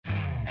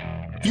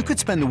You could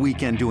spend the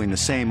weekend doing the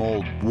same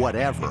old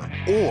whatever,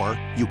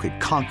 or you could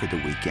conquer the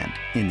weekend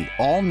in the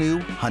all-new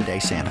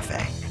Hyundai Santa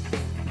Fe.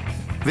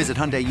 Visit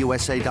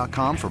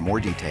HyundaiUSA.com for more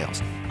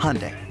details.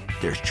 Hyundai,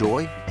 there's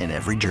joy in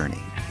every journey.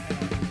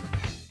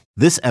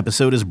 This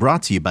episode is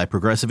brought to you by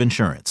Progressive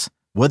Insurance.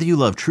 Whether you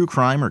love true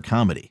crime or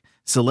comedy,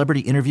 celebrity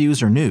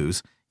interviews or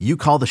news, you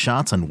call the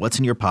shots on what's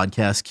in your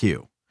podcast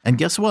queue. And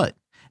guess what?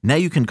 Now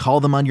you can call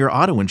them on your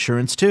auto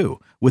insurance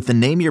too with the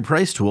Name Your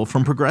Price tool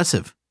from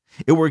Progressive.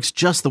 It works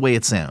just the way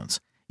it sounds.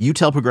 You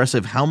tell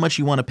Progressive how much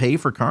you want to pay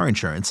for car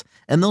insurance,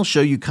 and they'll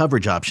show you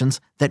coverage options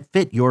that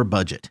fit your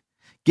budget.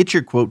 Get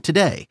your quote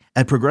today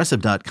at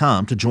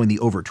Progressive.com to join the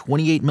over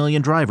 28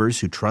 million drivers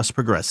who trust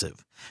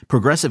Progressive.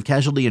 Progressive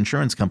Casualty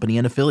Insurance Company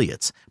and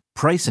Affiliates.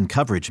 Price and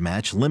coverage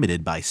match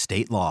limited by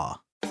state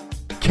law.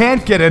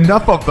 Can't get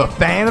enough of the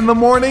Fan in the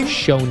morning?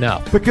 Shown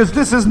up. Because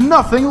this is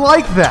nothing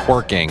like that.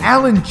 Working.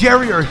 Al and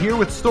Jerry are here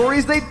with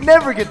stories they'd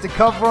never get to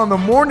cover on the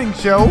morning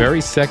show. Very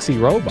sexy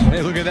robot.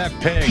 Hey, look at that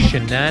pig.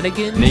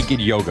 Shenanigans.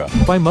 Naked yoga.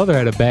 My mother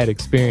had a bad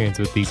experience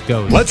with these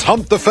ghosts. Let's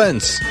hump the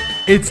fence.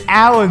 It's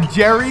Al and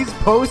Jerry's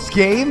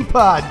post-game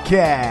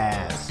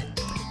podcast.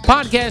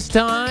 Podcast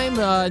time.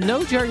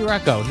 No Jerry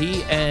Recco.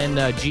 He and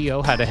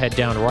Gio had to head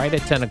down right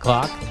at 10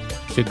 o'clock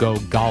to go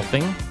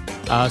golfing.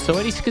 So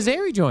Eddie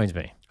Scazzeri joins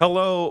me.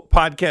 Hello,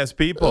 podcast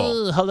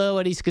people. Hello,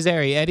 Eddie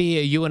Scazzeri. Eddie,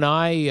 you and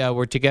I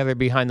were together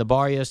behind the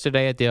bar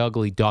yesterday at the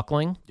Ugly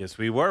Duckling. Yes,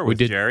 we were with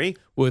Jerry.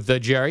 With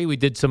Jerry, we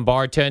did some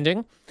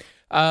bartending.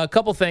 A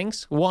couple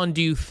things. One,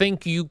 do you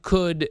think you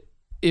could,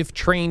 if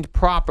trained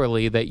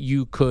properly, that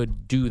you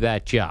could do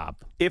that job?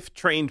 If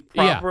trained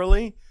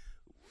properly?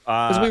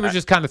 Because we were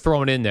just kind of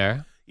thrown in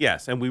there.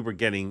 Yes, and we were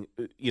getting,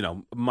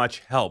 much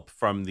help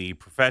from the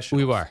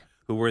professionals We were.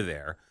 who were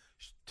there.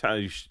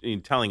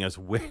 Telling us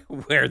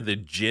where the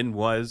gin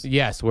was.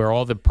 Yes, where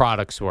all the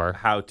products were.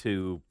 How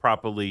to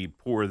properly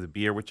pour the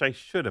beer, which I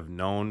should have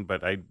known,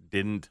 but I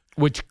didn't.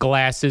 Which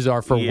glasses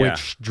are for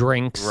which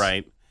drinks.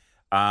 Right.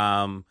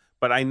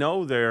 But I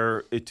know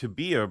to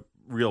be a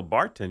real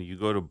bartender, you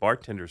go to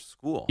bartender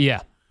school. Yeah.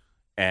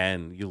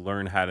 And you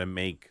learn how to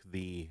make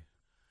the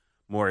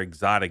more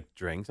exotic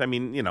drinks. I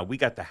mean, we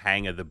got the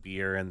hang of the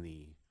beer and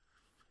the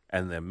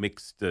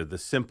mixed, the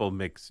simple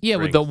mixed. Yeah,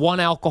 drinks. with the one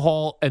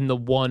alcohol and the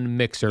one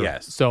mixer.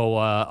 Yes.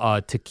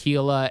 So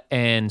tequila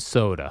and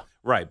soda.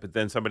 Right, but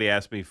then somebody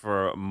asked me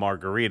for a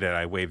margarita, and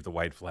I waved the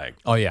white flag.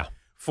 Oh, yeah.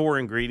 4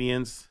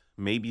 ingredients,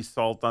 maybe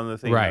salt on the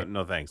thing. Right.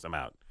 No, thanks, I'm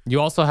out.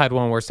 You also had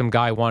one where some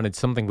guy wanted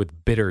something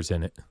with bitters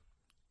in it.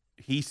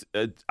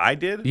 I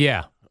did?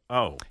 Yeah.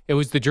 Oh. It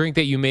was the drink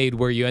that you made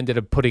where you ended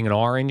up putting an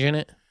orange in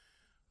it.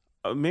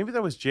 Maybe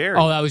that was Jerry.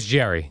 Oh, that was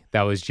Jerry.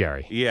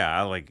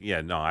 Yeah,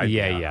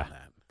 Yeah.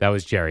 That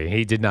was Jerry.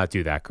 He did not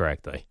do that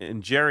correctly.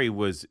 And Jerry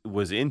was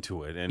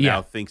into it and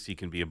now thinks he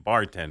can be a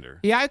bartender.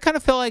 Yeah, I kind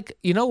of feel like,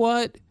 you know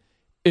what?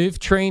 If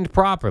trained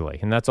properly,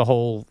 and that's a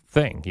whole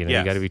thing, you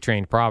got to be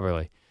trained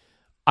properly.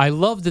 I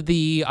loved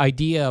the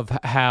idea of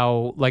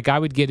how, like, I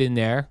would get in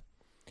there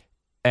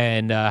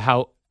and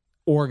how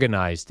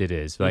organized it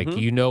is. Like,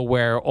 you know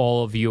where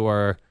all of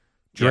your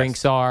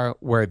drinks are,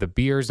 where the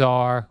beers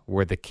are,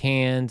 where the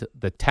canned,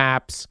 the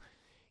taps.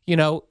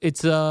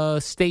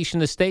 It's station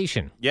to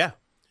station. Yeah.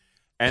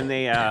 And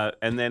they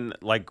and then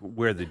like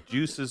where the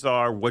juices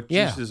are, what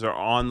juices are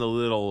on the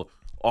little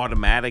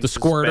automatic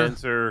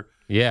dispenser.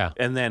 Yeah.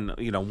 And then,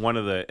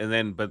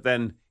 but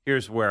then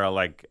here's where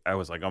I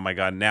was like, oh my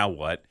God, now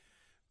what?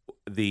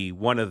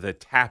 One of the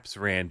taps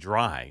ran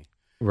dry.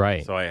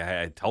 Right. So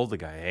I told the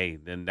guy, hey,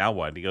 then now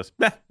what? And he goes,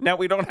 now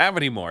we don't have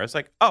any more. It's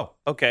like, oh,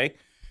 okay.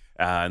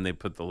 And they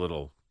put the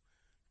little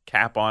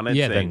cap on it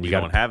saying we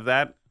don't have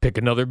that. Pick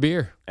another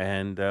beer.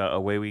 And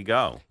away we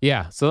go.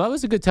 Yeah, so that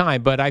was a good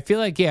time. But I feel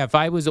like, if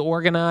I was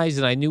organized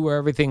and I knew where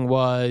everything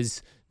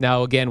was.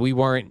 Now, again, we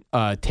weren't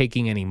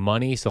taking any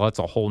money, so that's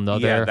a whole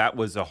nother. Yeah, that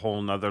was a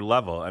whole nother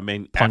level. I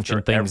mean, punching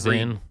after things every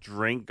in.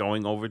 drink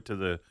going over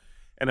to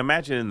and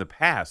imagine in the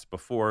past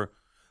before,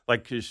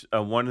 like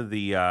one of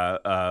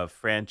the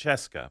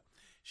Francesca,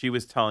 she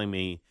was telling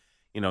me,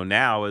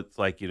 now it's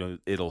like,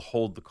 it'll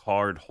hold the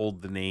card,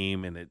 hold the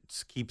name, and it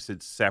keeps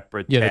it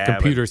separate. Yeah, the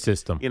computer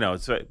system.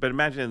 But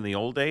imagine in the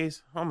old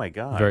days, oh my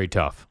God. Very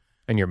tough.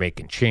 And you're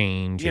making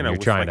change. And you're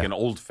with trying like an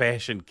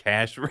old-fashioned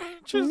cash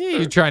register. Yeah,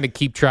 you're trying to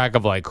keep track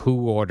of like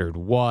who ordered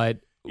what,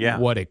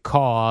 what it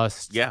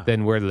cost,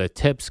 then where the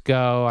tips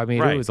go. I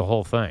mean, it was a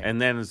whole thing.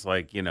 And then it's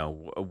like,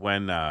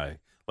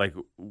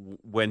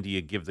 when do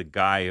you give the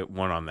guy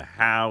one on the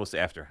house?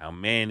 After how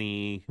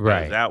many? Right. How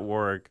does that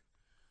work?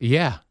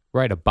 Yeah.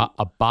 Right, a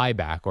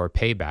buyback or a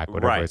payback,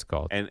 whatever it's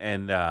called.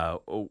 And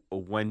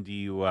when do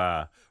you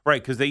right?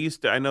 Because they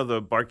used to. I know the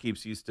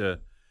barkeeps used to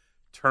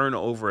turn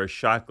over a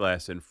shot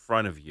glass in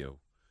front of you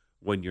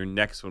when your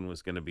next one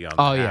was going to be on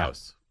the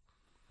house.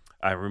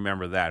 I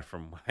remember that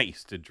from when I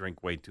used to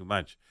drink way too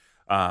much.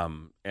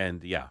 So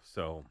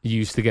you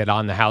used to get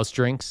on the house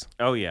drinks.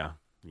 Oh yeah.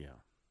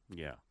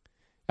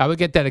 I would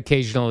get that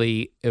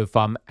occasionally if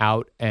I'm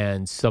out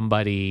and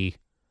somebody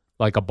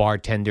like a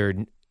bartender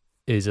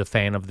is a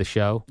fan of the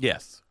show.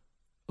 Yes.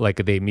 like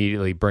they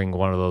immediately bring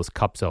one of those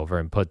cups over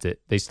and puts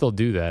it. They still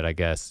do that, I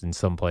guess, in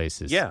some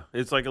places. Yeah,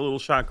 it's like a little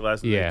shot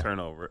glass that Yeah. they turn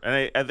over.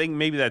 And I think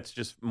maybe that's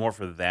just more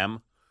for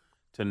them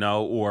to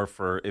know, or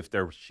for if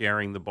they're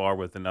sharing the bar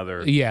with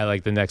another. Yeah,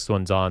 like the next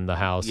one's on the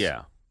house.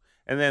 Yeah.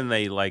 And then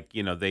they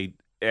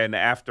and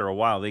after a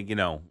while,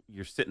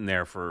 you're sitting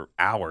there for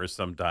hours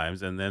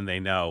sometimes, and then they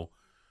know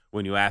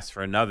when you ask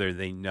for another,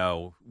 they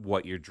know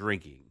what you're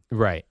drinking.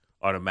 Right.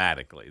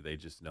 Automatically. They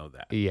just know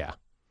that. Yeah.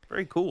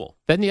 Very cool.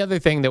 Then the other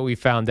thing that we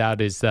found out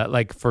is that,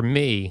 like, for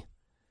me,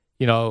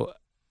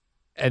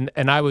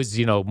 and I was,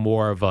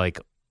 more of like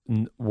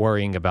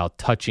worrying about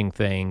touching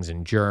things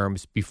and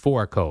germs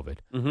before COVID.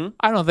 Mm-hmm.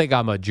 I don't think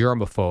I'm a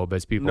germaphobe,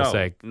 as people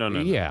say. No.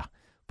 Yeah,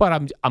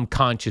 but I'm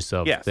conscious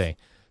of Yes. things.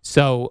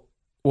 So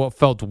what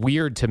felt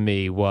weird to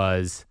me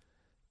was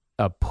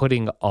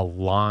putting a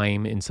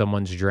lime in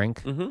someone's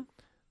drink. Mm-hmm.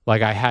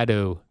 Like I had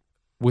to,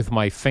 with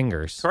my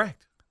fingers,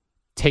 Correct.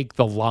 take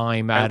the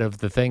lime out of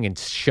the thing and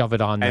shove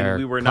it on their And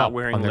we were cup, not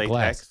wearing on their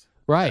latex. glass.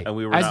 Right. And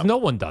we were As not- no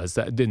one does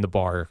that in the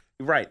bar.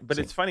 Right. But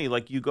it's funny,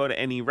 like you go to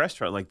any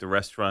restaurant, like the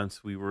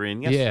restaurants we were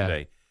in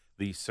yesterday,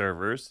 the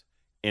servers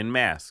in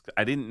masks.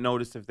 I didn't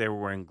notice if they were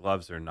wearing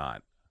gloves or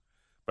not,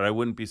 but I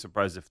wouldn't be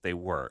surprised if they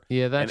were.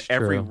 Yeah, that's and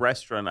every true.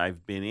 restaurant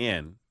I've been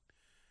in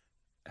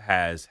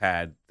has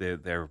had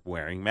they're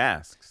wearing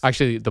masks.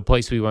 Actually, the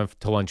place we went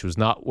to lunch was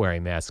not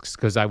wearing masks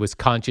because I was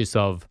conscious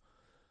of,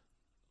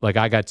 like,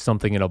 I got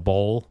something in a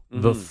bowl,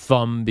 the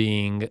thumb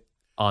being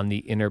on the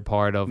inner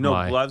part of no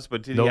my... gloves,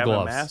 but did no he have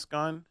gloves. a mask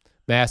on?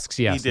 Masks,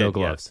 yes, He no did,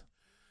 gloves. yes.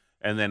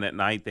 And then at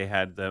night they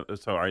had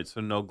all right,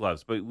 so no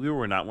gloves. But we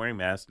were not wearing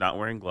masks, not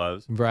wearing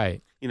gloves.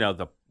 Right.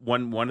 The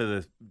one of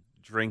the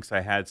drinks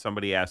I had,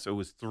 somebody asked, it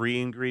was 3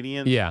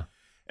 ingredients. Yeah.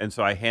 And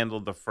so I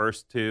handled the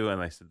first 2,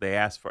 and I said they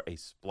asked for a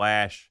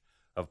splash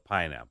of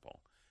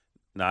pineapple.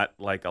 Not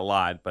like a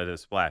lot, but a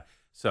splash.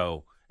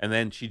 So, and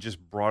then she just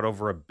brought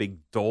over a big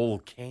Dole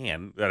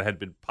can that had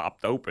been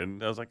popped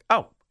open. I was like,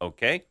 oh,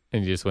 okay.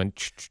 And you just went...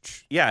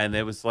 ch-ch-ch. Yeah, and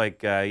it was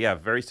like,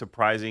 very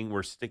surprising.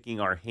 We're sticking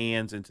our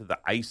hands into the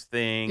ice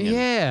thing. And,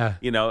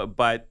 Yeah.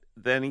 But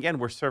then again,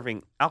 we're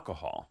serving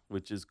alcohol,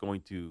 which is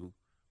going to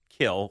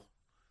kill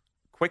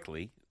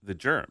quickly the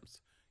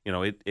germs.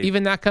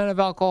 Even that kind of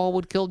alcohol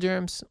would kill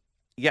germs?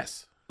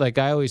 Yes. Like,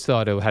 I always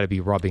thought it had to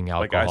be rubbing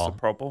alcohol. Like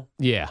isopropyl.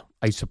 Yeah,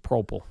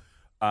 isopropyl.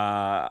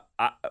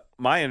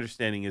 My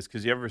understanding is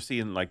because you ever see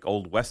in like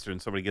old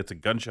westerns, somebody gets a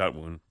gunshot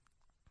wound,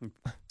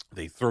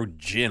 they throw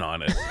gin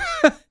on it.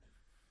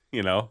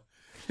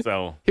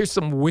 So Here's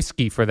some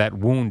whiskey for that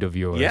wound of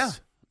yours. yeah,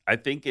 I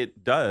think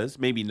it does.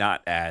 Maybe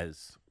not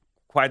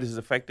quite as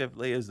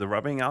effectively as the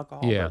rubbing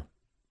alcohol. Yeah.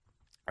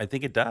 but I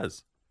think it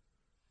does.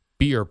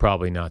 Beer,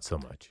 probably not so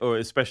much. Or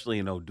especially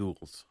in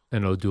O'Doul's.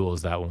 And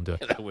O'Doul's, that won't do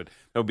it. That would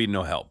be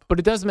no help. But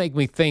it does make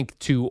me think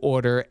to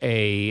order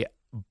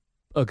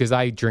because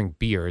I drink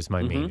beer is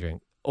my Mm-hmm. main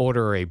drink,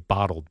 order a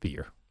bottled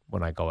beer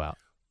when I go out.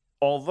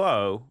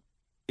 Although,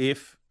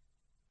 if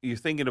you're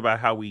thinking about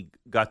how we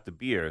got the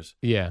beers,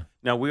 Yeah,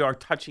 now we are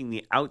touching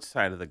the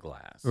outside of the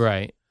glass.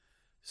 right.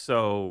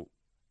 So,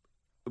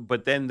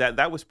 but then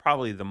that was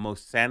probably the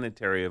most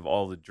sanitary of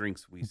all the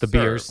drinks we The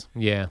beers,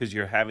 yeah. because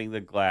you're having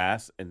the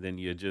glass and then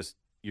you're just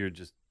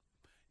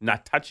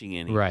not touching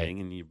anything, Right.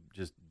 and you're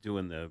just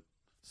doing the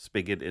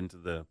spigot into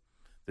the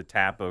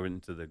tap or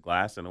into the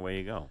glass, and away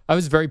you go. I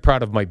was very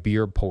proud of my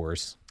beer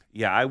pours.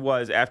 Yeah, I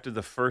was after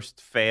the first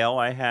fail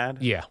I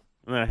had. Yeah.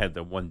 And then I had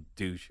the one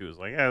douche who was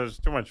like, "Yeah, there's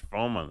too much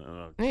foam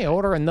on it." Yeah,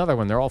 order another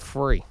one. They're all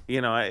free.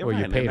 Well,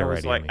 you paid I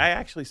was already, like, I mean. I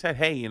actually said,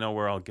 "Hey,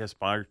 we're all guest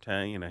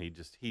bartender."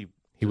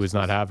 He was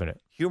not having it.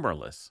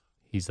 humorless.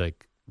 He's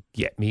like,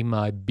 get me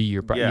my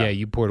beer. Yeah. Yeah,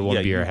 you poured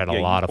one beer, had a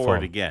you lot of pour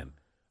foam. it again.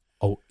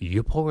 Oh,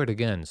 you pour it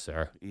again,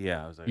 sir.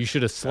 Yeah, I was like, You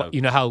should have,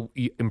 you know how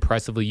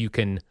impressively you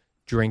can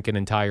drink an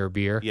entire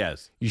beer?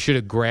 Yes. You should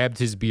have grabbed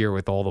his beer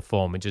with all the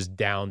foam and just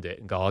downed it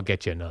and go, I'll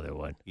get you another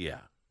one. Yeah.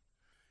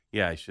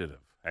 Yeah, I should have.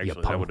 You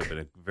Actually, that would punk. have been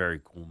a very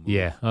cool move.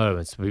 Yeah. Oh,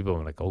 it's people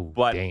are like, oh,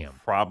 But damn.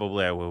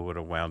 probably I would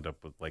have wound up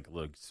with like a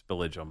little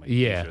spillage on my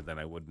Yeah. t-shirt. Then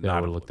I would That not would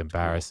have have looked cool.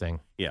 embarrassing.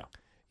 Yeah.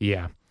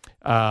 Yeah.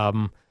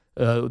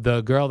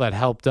 The girl that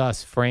helped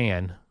us,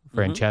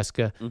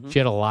 Francesca, she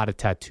had a lot of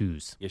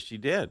tattoos. Yes, she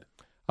did.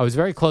 I was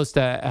very close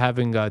to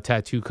having a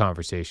tattoo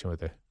conversation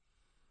with her.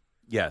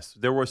 Yes.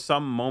 There were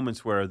some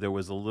moments where there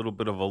was a little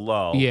bit of a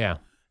lull. Yeah.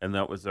 And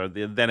that was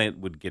then it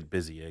would get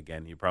busy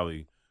again. You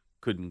probably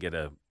couldn't get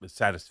a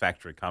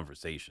satisfactory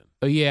conversation.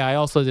 Yeah, I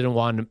also didn't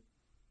want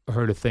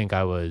her to think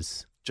I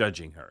was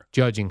Judging her,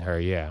 judging her.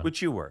 Yeah.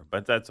 which you were,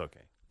 but that's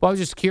okay. Well, I was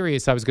just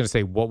curious. I was going to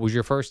say, what was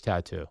your first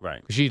tattoo?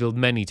 Right. She had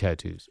many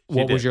tattoos. She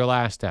What was did. your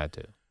last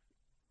tattoo?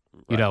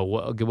 You Right. know,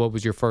 what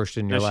was your first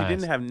and your Now, last? she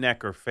didn't have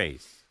neck or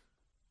face.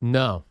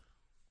 No.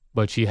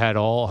 But she had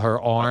all her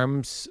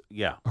arms,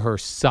 Yeah. her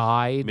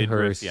side, her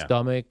Midriff, yeah.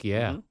 stomach.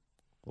 Yeah. Mhm.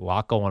 A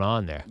lot going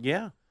on there.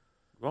 Yeah.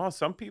 Well,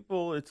 some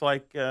people, it's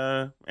like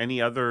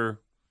any other,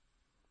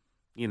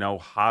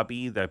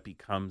 hobby that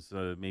becomes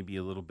maybe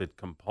a little bit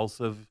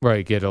compulsive.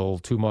 Right. Get a little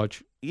too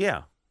much.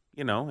 Yeah.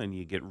 and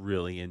you get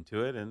really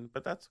into it,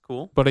 but that's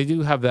cool. But I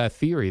do have that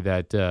theory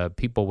that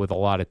people with a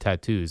lot of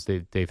tattoos,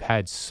 they've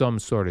had some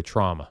sort of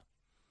trauma.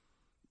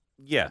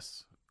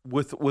 Yes,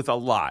 with a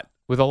lot.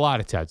 With a lot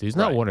of tattoos,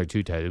 not Right. one or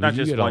two tattoos. Not You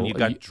just get one. a- You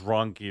got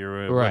drunk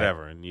or Right.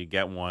 whatever, and you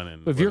get one.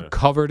 And If you're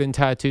covered in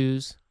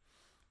tattoos,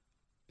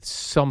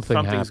 something's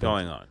something's happened,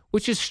 going on.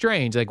 which is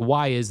strange. Like,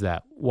 why is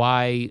that?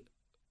 Why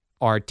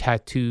are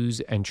tattoos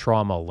and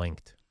trauma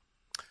linked?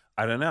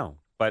 I don't know,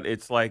 but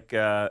it's like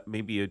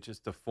maybe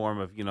just a form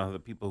of the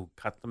people who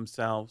cut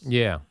themselves.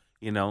 Yeah,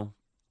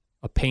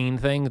 a pain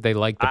thing. They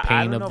like the I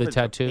pain don't of know the if it's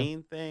a tattoo.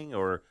 pain thing,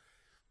 or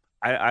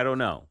I don't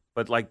know.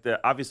 But like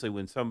obviously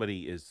when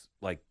somebody is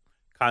like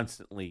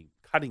constantly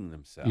cutting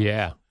themselves,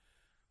 Yeah.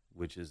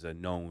 which is a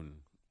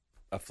known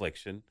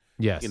affliction,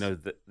 Yes.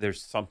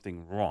 there's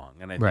something wrong,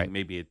 and I Right. think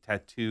maybe a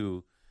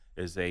tattoo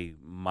is a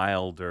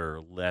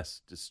milder,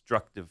 less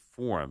destructive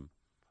form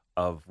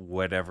of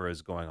whatever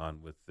is going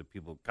on with the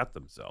people who cut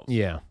themselves.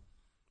 Yeah.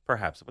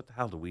 Perhaps. What the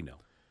hell do we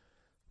know?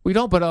 We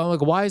don't. But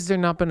like, why has there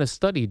not been a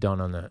study done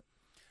on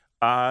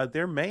that?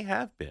 There may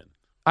have been.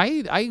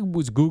 I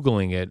was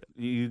Googling it.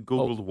 You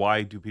Googled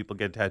why do people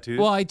get tattoos?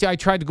 Well, I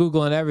tried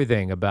Googling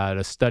everything about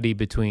a study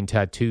between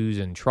tattoos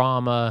and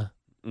trauma.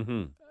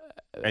 Mm-hmm.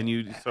 And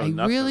you so I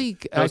nothing, really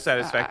no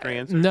satisfactory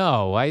answer?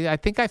 No, I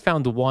think I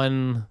found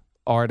one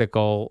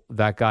article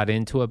that got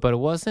into it, but it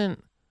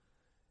wasn't.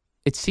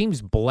 It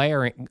seems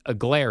glaring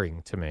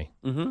to me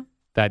Mm-hmm.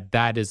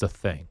 that is a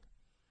thing,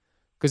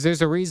 because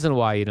there's a reason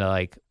why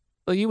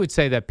well, you would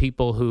say that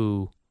people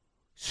who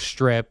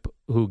strip,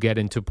 who get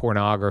into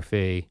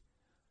pornography,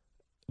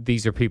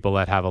 these are people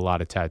that have a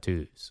lot of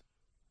tattoos.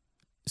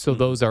 So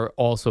those are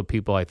also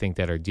people I think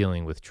that are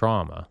dealing with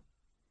trauma.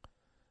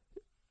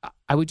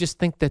 I would just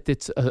think that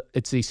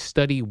it's a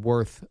study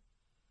worth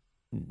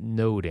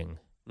noting,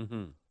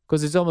 Mm-hmm.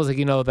 because it's almost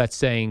like that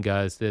saying,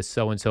 is this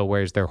so and so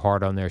wears their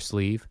heart on their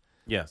sleeve.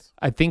 Yes.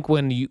 I think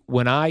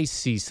when I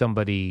see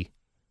somebody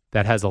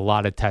that has a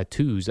lot of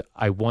tattoos,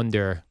 I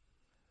wonder,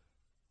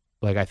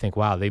 I think,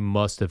 wow, they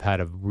must have had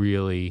a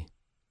really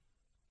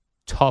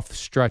tough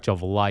stretch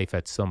of life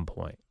at some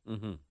point,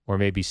 Mm-hmm. or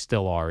maybe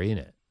still are in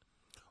it.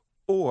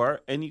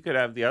 And you could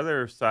have the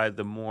other side,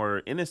 the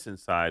more innocent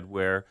side,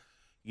 where,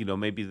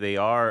 maybe they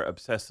are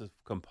obsessive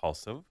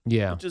compulsive,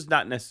 Yeah. which is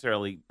not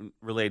necessarily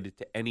related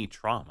to any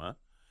trauma.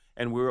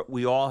 And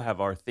we all have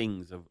our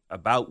things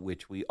about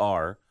which we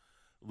are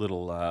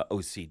little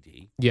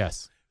OCD.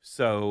 Yes.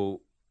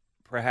 So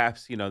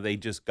perhaps, they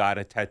just got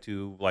a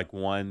tattoo, like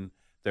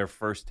their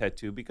first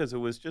tattoo, because it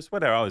was just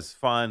whatever, it was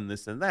fun,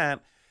 this and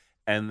that.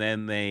 And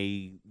then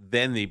they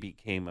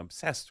became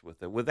obsessed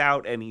with it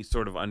without any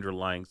sort of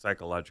underlying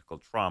psychological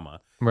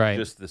trauma. Right.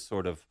 Just this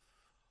sort of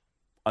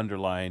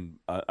underlying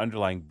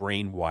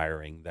brain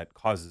wiring that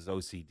causes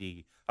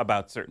OCD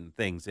about certain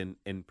things in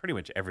pretty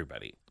much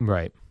everybody.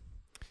 Right.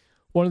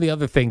 One of the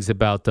other things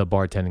about the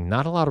bartending,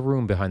 not a lot of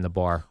room behind the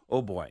bar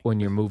Oh boy.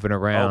 when you're moving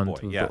around boy,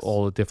 with yes.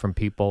 all the different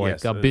people.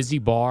 Yes, Like a busy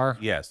bar.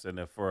 Yes, and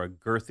if for a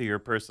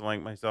girthier person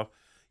like myself,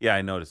 yeah,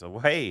 I noticed. Well,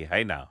 hey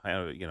now,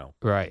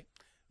 Right.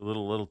 a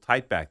little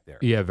tight back there.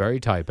 Yeah, very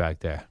tight back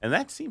there. And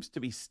that seems to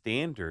be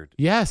standard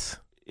Yes.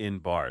 in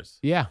bars.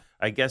 Yeah.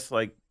 I guess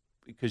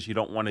because you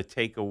don't want to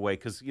take away,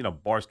 because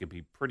bars can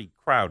be pretty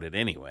crowded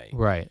anyway.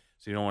 Right.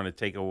 So you don't want to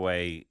take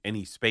away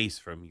any space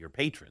from your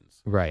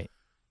patrons. Right.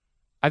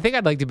 I think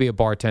I'd like to be a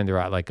bartender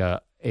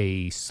at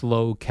a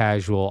slow,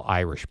 casual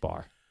Irish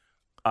bar.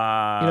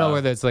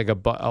 Where there's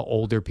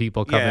older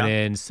people coming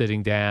Yeah. in,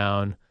 sitting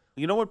down.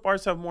 You know what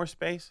bars have more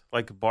space?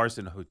 Like bars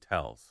in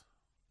hotels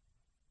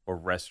or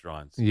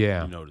restaurants.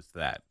 Yeah. You notice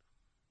that.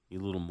 A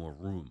little more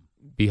room.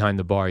 Behind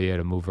the bar,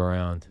 to move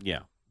around.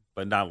 Yeah,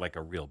 but not like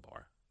a real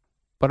bar.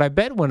 But I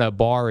bet when a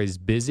bar is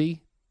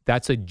busy,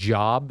 that's a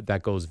job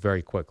that goes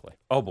very quickly.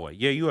 Oh, boy.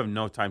 Yeah, you have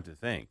no time to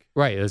think.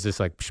 Right. It's just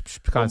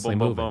constantly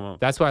boom, moving. boom, boom.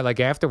 That's why,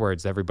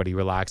 afterwards, everybody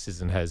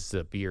relaxes and has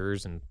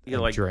beers and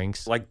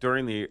drinks. Like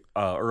during the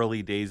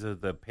early days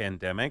of the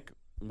pandemic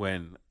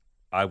when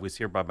I was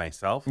here by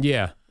myself.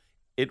 Yeah.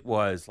 It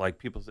was like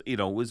people, it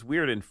was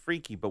weird and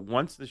freaky. But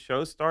once the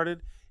show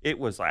started, it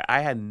was like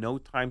I had no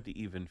time to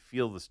even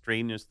feel the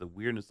strangeness, the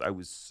weirdness. I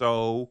was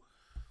so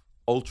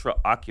ultra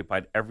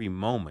occupied every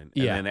moment.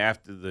 And then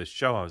after the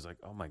show, I was like,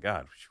 oh, my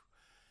God,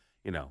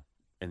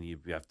 and you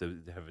have to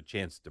have a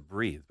chance to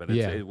breathe. But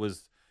it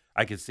was,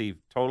 I could see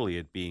totally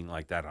it being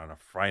like that on a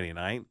Friday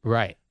night.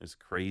 Right. It's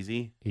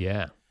crazy.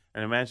 Yeah.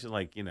 And imagine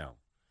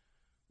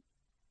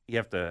you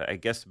have to, I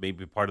guess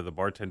maybe part of the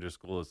bartender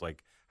school is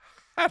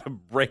how to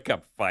break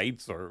up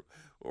fights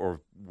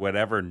or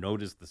whatever,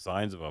 notice the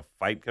signs of a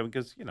fight coming.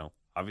 Because,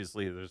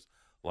 obviously there's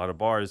a lot of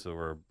bars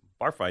where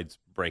bar fights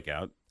break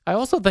out. I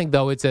also think,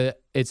 though, it's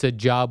a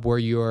job where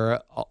you're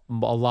a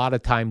lot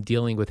of time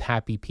dealing with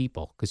happy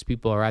people, because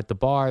people are at the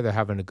bar, they're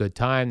having a good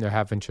time, they're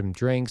having some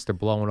drinks, they're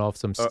blowing off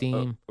some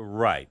steam.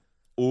 Right.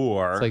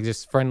 Or it's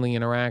just friendly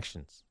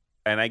interactions.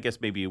 And I guess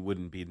maybe it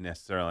wouldn't be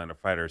necessarily on a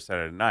Friday or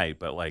Saturday night,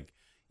 but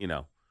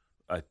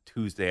a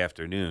Tuesday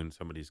afternoon,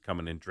 somebody's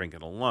coming in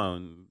drinking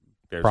alone.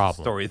 there's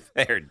problem. a story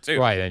there too.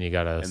 Right, and you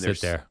got to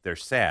sit there. They're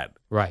sad.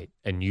 Right,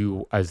 and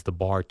you, as the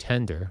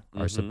bartender,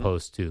 are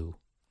supposed to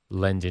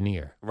lend an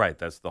ear. Right,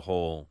 that's the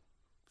whole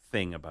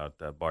thing about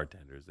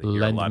bartenders. They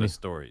hear a lot of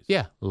stories.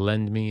 Yeah,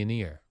 lend me an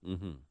ear.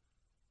 Mm-hmm.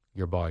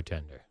 Your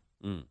bartender.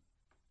 Mm.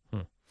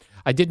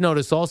 I did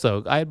notice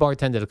also, I had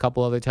bartended a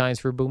couple other times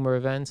for Boomer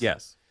events.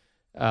 Yes.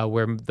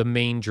 Where the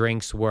main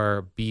drinks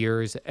were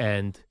beers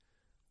and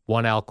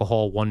one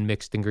alcohol, one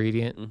mixed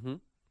ingredient. Mm-hmm.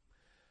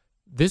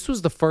 This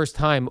was the first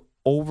time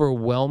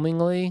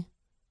overwhelmingly,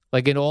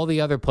 like in all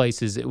the other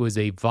places, it was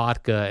a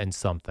vodka and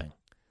something.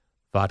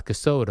 Vodka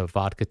soda,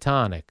 vodka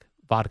tonic,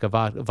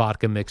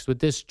 vodka mixed with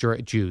this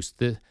juice.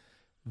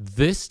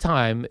 This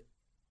time,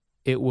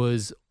 it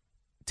was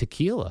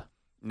tequila.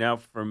 Now,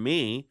 for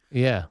me,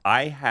 yeah,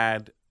 I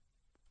had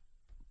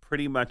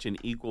pretty much an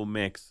equal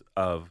mix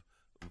of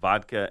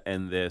vodka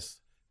and this,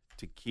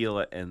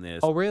 tequila and this.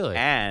 Oh, really?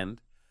 And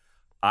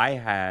I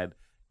had,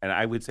 and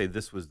I would say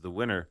this was the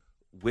winner,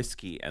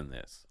 whiskey and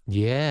this.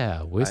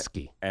 Yeah,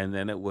 whiskey. And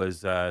then it was,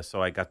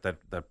 so I got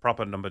that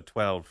proper number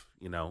 12,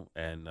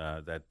 and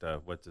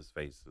that, what's his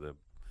face? The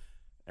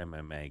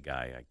MMA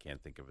guy. I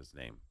can't think of his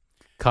name.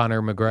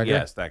 Conor McGregor?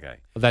 Yes, that guy.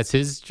 That's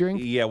his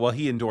drink? Yeah, well,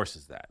 he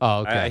endorses that.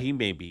 Oh, okay. He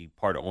may be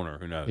part owner,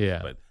 who knows? Yeah.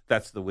 But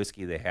that's the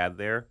whiskey they had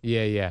there.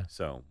 Yeah.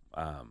 So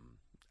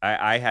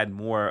I had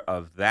more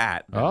of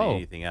that than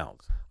anything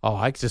else. Oh,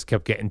 I just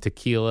kept getting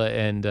tequila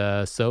and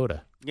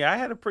soda. Yeah, I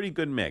had a pretty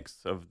good mix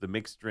of the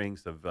mixed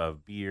drinks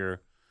of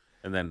beer.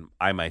 And then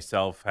I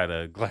myself had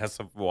a glass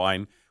of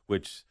wine,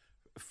 which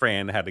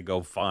Fran had to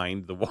go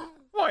find the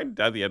wine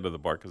at the end of the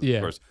bar because,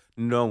 of course,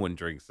 no one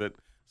drinks it.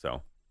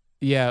 So...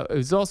 Yeah, it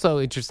was also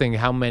interesting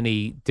how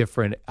many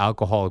different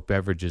alcoholic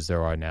beverages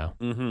there are now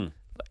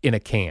in a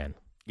can.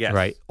 Yes.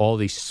 Right? All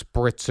these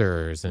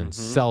spritzers and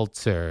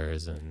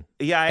seltzers and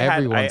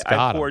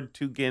I poured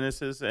 2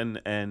 Guinnesses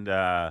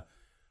and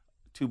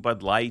 2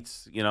 Bud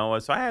Lights,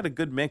 so I had a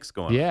good mix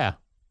going. Yeah.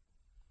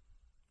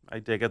 I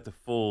got the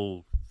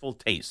full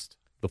taste.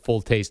 The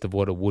full taste of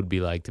what it would be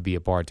like to be a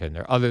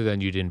bartender, other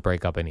than you didn't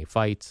break up any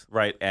fights.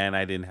 Right, and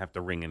I didn't have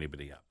to ring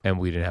anybody up. And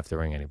we didn't have to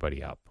ring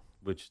anybody up.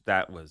 Which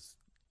that was...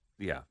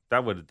 Yeah,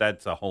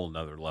 that's a whole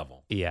nother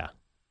level. Yeah.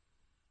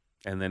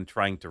 And then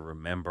trying to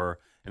remember,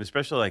 and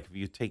especially like if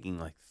you're taking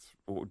like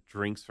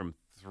drinks from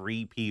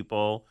 3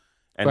 people,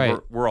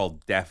 and we're all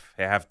deaf,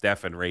 half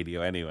deaf and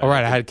radio anyway. All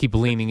right, I had to keep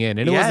leaning in,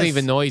 and it wasn't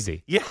even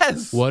noisy.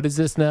 Yes. What is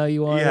this now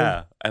you want?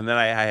 Yeah, and then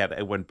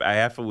it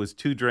was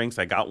 2 drinks,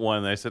 I got one,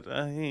 and I said,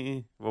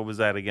 hey, what was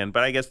that again?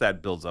 But I guess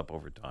that builds up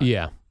over time.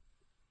 Yeah.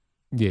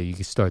 Yeah, you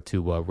can start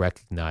to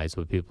recognize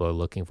what people are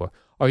looking for.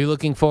 Are you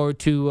looking forward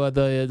to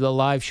the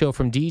live show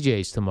from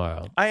DJs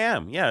tomorrow? I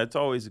am. Yeah, it's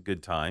always a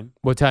good time.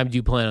 What time do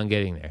you plan on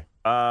getting there?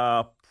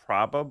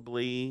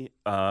 Probably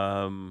by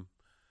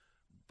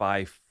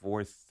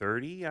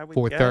 4:30, I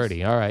would guess.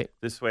 4:30, all right.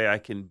 This way I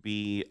can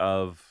be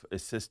of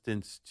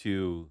assistance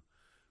to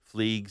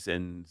Fleegs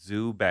and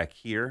Zoo back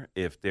here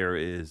if there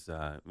is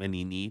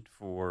any need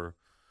for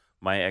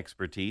my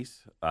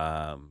expertise,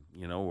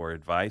 or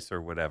advice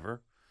or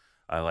whatever.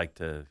 I like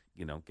to,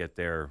 get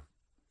there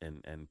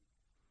and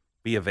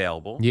be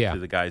available to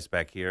the guys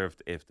back here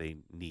if they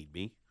need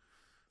me.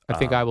 I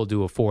think I will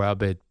do a 4. I'll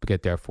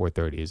get there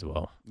 4:30 as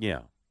well.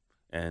 Yeah,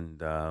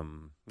 and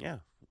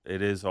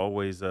it is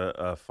always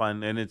a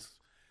fun, and it's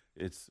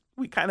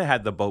we kind of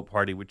had the boat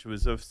party, which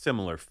was a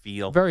similar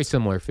feel, very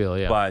similar feel,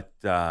 yeah. But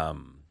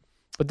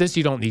this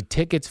you don't need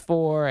tickets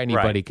for.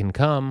 Anybody can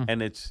come,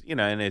 and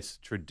it's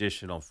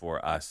traditional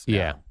for us now.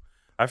 Yeah,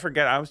 I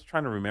forget. I was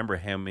trying to remember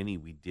how many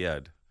we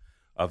did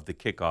of the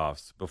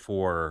kickoffs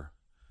before,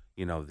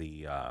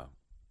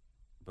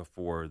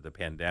 before the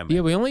pandemic.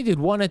 Yeah, we only did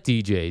one at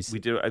DJ's. We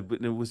did.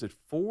 Was it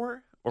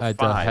 4 or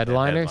 5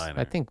 headliners?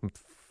 I think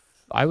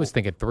I was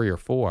thinking 3 or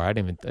 4. I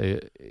didn't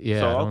even.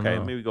 So okay,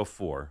 maybe go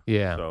 4.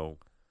 Yeah. So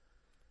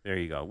there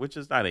you go. Which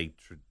is not a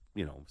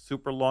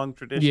super long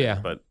tradition. Yeah.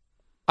 But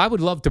I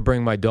would love to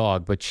bring my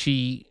dog, but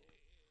she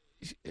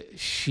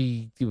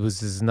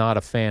is not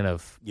a fan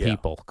of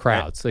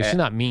crowds. So she's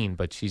not mean,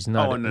 but she's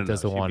not.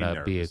 Doesn't want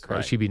to be a crowd.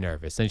 Right. She'd be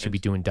nervous. Then she'd be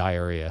doing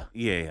diarrhea.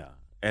 Yeah.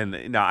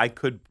 And now I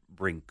could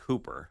bring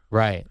Cooper.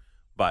 Right.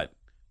 But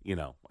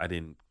I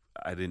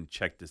didn't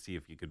check to see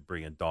if you could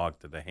bring a dog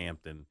to the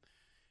Hampton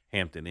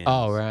Inns.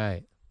 Oh,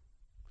 right.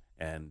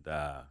 And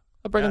I'll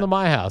bring him to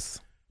my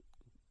house.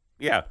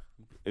 Yeah.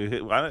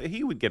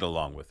 He would get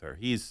along with her.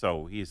 You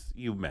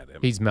met him.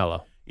 He's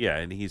mellow. Yeah,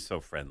 and he's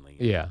so friendly.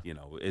 Yeah.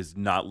 Is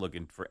not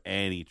looking for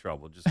any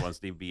trouble. Just wants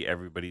to be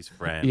everybody's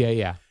friend.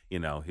 Yeah.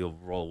 He'll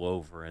roll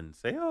over and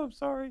say, "Oh, I'm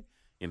sorry."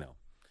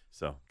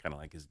 So kind of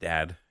like his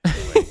dad.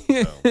 Anyway,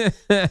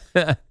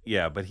 so.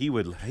 Yeah, but he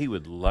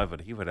would love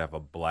it. He would have a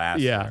blast.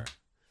 Yeah. There.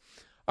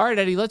 All right,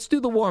 Eddie, let's do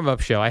the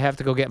warm-up show. I have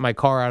to go get my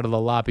car out of the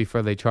lot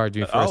before they charge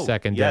me for a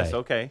second day. Yes,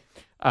 okay.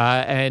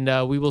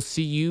 And we will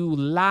see you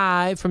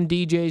live from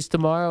DJ's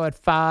tomorrow at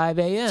 5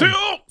 a.m. See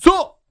you!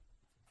 So.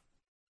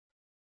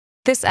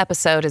 This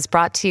episode is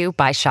brought to you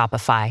by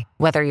Shopify.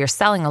 Whether you're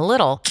selling a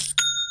little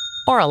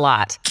or a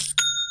lot,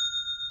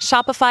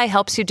 Shopify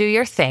helps you do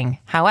your thing,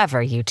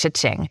 however you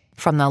cha-ching.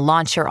 From the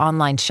launch your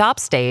online shop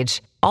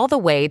stage, all the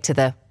way to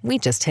the we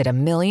just hit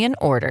 1 million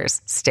orders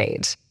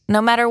stage.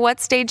 No matter what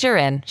stage you're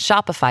in,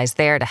 Shopify's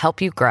there to help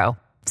you grow.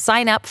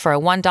 Sign up for a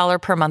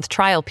 $1 per month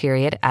trial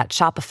period at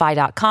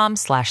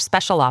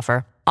shopify.com/special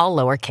offer, all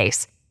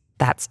lowercase.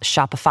 That's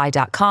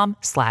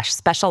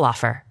shopify.com/special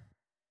offer.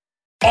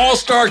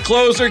 All-star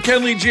closer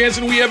Kenley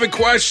Jansen, we have a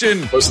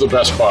question. What's the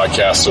best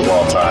podcast of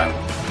all time?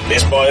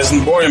 Baseball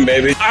isn't boring,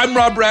 baby. I'm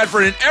Rob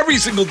Bradford, and every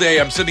single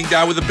day I'm sitting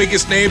down with the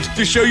biggest names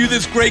to show you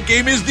this great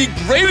game is the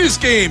greatest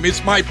game.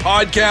 It's my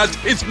podcast.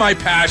 It's my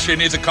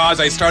passion. It's a cause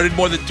I started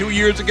more than 2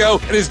 years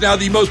ago and is now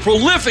the most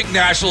prolific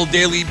national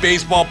daily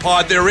baseball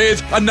pod there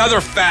is.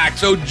 Another fact.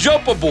 So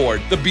jump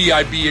aboard the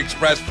BIB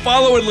Express.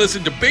 Follow and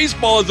listen to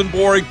Baseball Isn't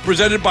Boring,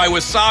 presented by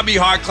Wasabi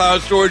Hot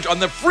Cloud Storage on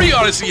the free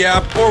Odyssey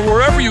app or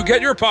wherever you get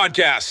your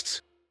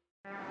podcasts.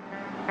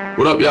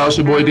 What up, y'all? It's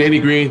your boy Danny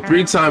Green,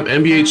 3-time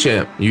NBA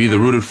champ. You either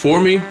rooted for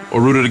me or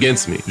rooted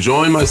against me.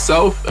 Join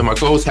myself and my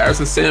co-host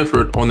Harrison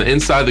Sanford on the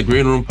Inside the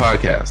Green Room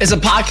podcast. It's a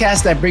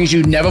podcast that brings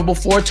you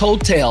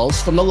never-before-told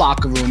tales from the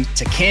locker room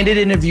to candid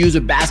interviews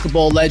with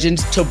basketball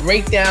legends to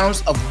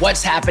breakdowns of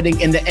what's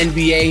happening in the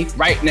NBA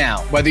right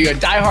now. Whether you're a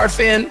diehard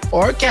fan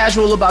or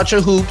casual about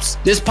your hoops,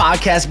 this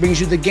podcast brings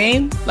you the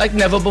game like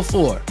never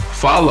before.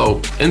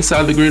 Follow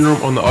Inside the Green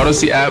Room on the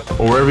Odyssey app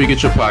or wherever you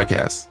get your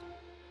podcasts.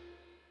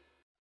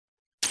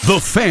 The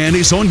Fan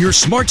is on your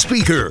smart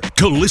speaker.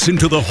 To listen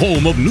to the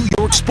home of New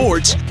York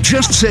sports,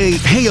 just say,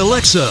 "Hey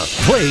Alexa,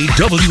 play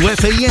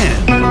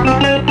WFAN."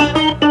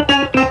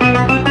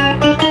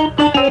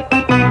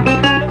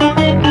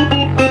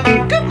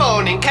 Good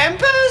morning,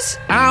 campers.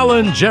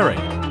 Alan Jerry.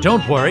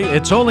 Don't worry,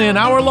 it's only an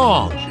hour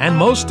long, and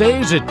most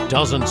days it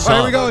doesn't suck.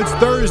 Here we go. It's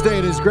Thursday.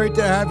 It is great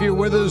to have you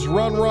with us.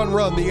 Run.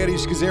 The Eddie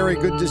Schizzeri.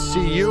 Good to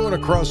see you. And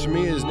across from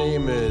me, his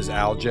name is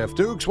Al Jeff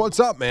Dukes. What's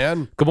up,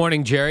 man? Good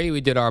morning, Jerry.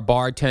 We did our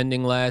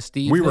bartending last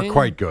evening. We were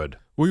quite good.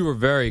 We were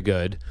very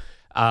good.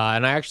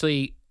 And I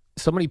actually,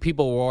 so many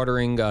people were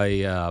ordering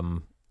a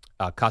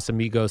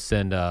Casamigos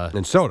and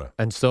soda.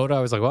 And soda. I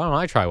was like, why don't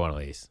I try one of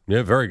these?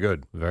 Yeah, very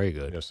good. Very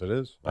good. Yes, it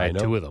is. I had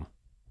 2 of them.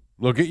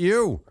 Look at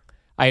you.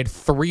 I had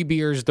 3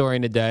 beers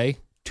during the day,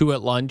 2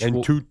 at lunch.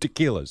 And 2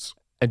 tequilas.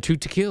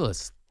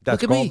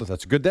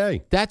 That's a good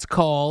day. That's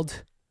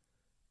called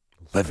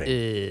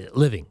living.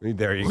 Living.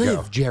 There you Live,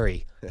 go.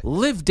 Jerry.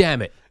 Live,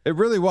 damn it. It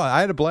really was.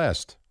 I had a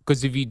blast.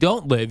 Because if you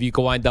don't live, you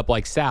could wind up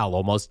like Sal,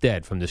 almost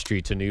dead from the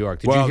streets of New York.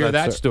 Did you hear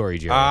that story,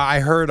 Jerry? I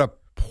heard a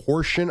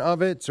portion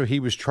of it. So he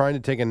was trying to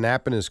take a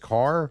nap in his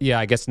car. Yeah,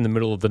 I guess in the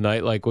middle of the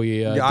night like we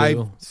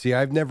do.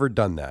 I've never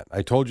done that.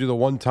 I told you the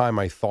one time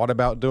I thought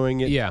about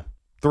doing it. Yeah.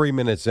 3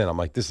 minutes in, I'm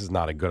like, this is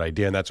not a good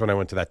idea. And that's when I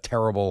went to that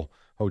terrible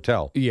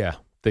hotel. Yeah,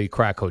 the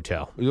crack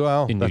hotel.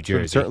 Well, in New Jersey.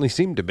 What it certainly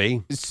seemed to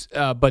be.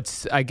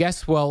 But I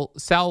guess,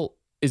 Sal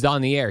is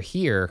on the air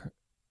here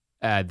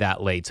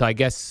that late. So I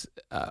guess,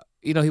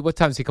 what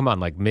time does he come on?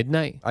 Like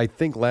midnight? I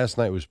think last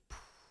night was,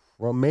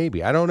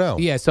 maybe. I don't know.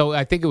 Yeah, so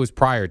I think it was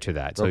prior to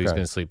that. So he was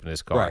going to sleep in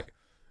his car. Right.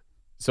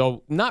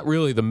 So not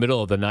really the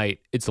middle of the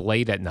night. It's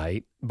late at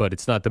night, but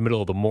it's not the middle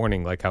of the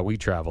morning like how we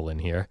travel in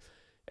here.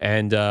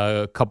 And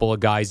a couple of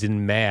guys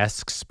in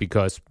masks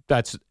because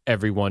that's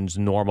everyone's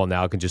normal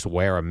now. Can just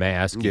wear a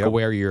mask. You can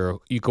wear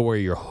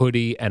your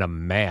hoodie and a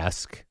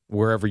mask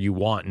wherever you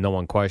want. No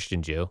one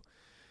questions you.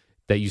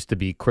 That used to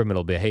be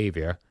criminal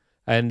behavior.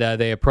 And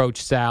they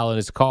approached Sal in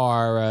his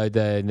car.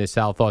 And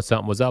Sal thought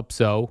something was up,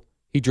 so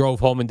he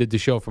drove home and did the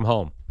show from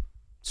home.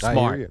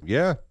 Smart.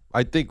 Yeah,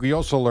 I think we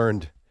also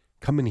learned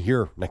come in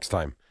here next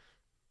time.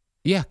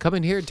 Yeah, come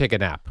in here and take a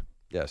nap.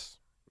 Yes.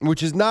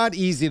 Which is not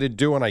easy to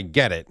do, and I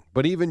get it.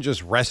 But even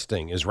just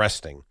resting is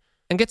resting.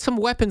 And get some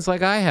weapons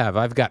like I have.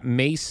 I've got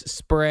mace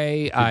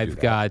spray. I've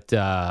got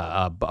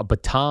a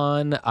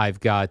baton. I've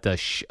got a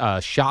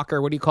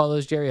shocker. What do you call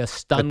those, Jerry? A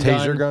stun gun. A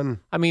taser gun.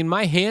 I mean,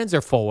 my hands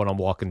are full when I'm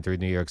walking through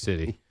New York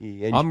City.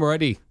 I'm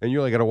ready. And you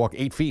only got to walk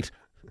 8 feet.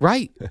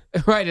 Right.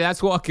 Right. And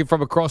that's walking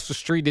from across the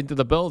street into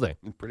the building.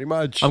 Pretty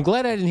much. I'm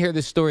glad I didn't hear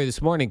this story this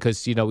morning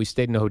because, we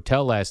stayed in a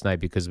hotel last night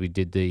because we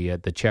did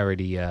the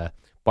charity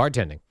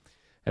bartending.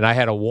 And I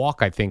had to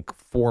walk, I think,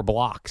 4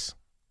 blocks.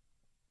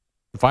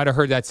 If I'd have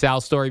heard that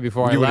Sal story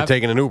before I left, you would have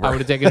taken an Uber. I would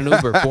have taken an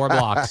Uber 4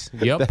 blocks.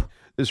 Yep.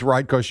 This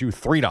ride cost you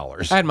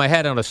 $3. I had my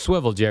head on a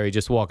swivel, Jerry,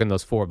 just walking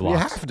those 4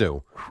 blocks. You have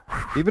to.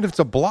 Even if it's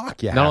a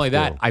block, you have to. Not only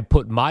that, I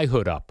put my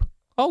hood up.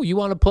 Oh, you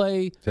want to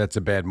play? That's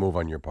a bad move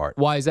on your part.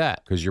 Why is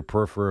that? Because your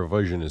peripheral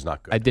vision is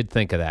not good. I did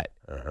think of that.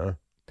 Uh-huh.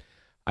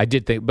 I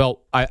did think,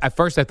 at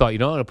first I thought, I'm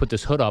going to put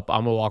this hood up.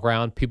 I'm going to walk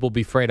around. People will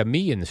be afraid of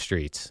me in the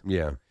streets.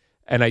 Yeah.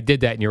 And I did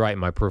that, and you're right,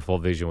 my peripheral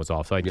vision was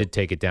off. So I did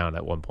take it down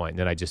at one point. And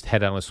then I just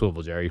head on a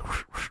swivel, Jerry.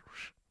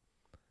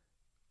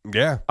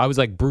 Yeah. I was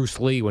like Bruce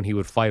Lee when he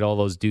would fight all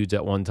those dudes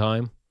at one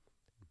time.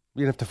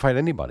 You didn't have to fight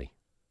anybody.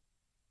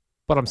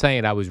 But I'm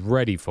saying I was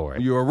ready for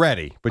it. You were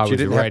ready, but you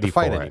didn't have to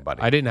fight anybody.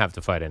 I didn't have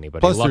to fight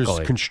anybody. Plus, luckily.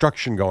 there's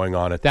construction going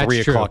on at 3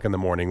 o'clock in the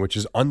morning, which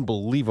is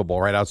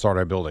unbelievable right outside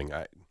our building.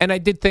 And I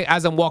did think,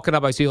 as I'm walking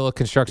up, I see all the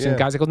construction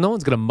guys. I go, no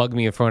one's going to mug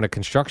me in front of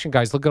construction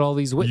guys. Look at all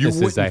these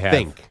witnesses I have.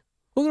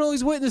 Look at all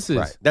these witnesses.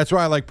 Right. That's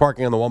why I like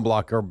parking on the one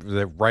block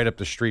right up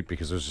the street,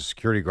 because there's a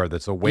security guard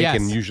that's awake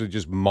and usually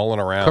just mulling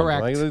around.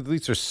 Correct. Like, at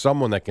least there's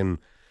someone that can.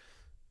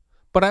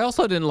 But I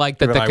also didn't like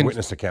that the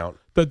eyewitness account.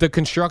 The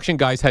construction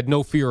guys had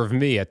no fear of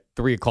me at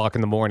 3 o'clock in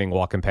the morning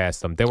walking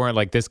past them. They weren't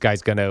like, this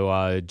guy's going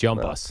to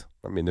jump us.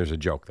 I mean, there's a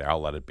joke there. I'll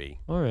let it be.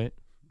 All right.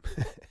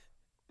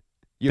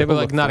 They were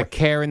like, not a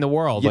care in the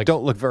world. You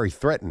don't look very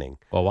threatening.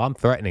 Well, I'm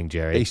threatening,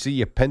 Jerry. They see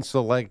your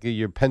pencil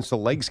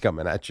legs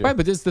coming at you. Right,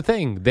 but this is the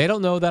thing. They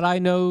don't know that I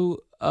know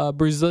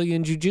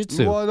Brazilian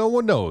Jiu-Jitsu. Well, no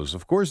one knows.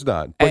 Of course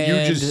not. But you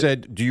just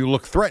said, do you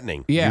look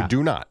threatening? Yeah. You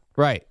do not.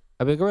 Right.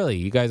 I'm like, really?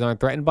 You guys aren't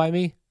threatened by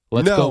me?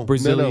 Let's go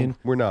Brazilian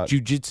we're not.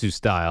 Jiu-Jitsu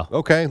style.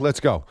 Okay,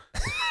 let's go.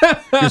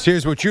 Because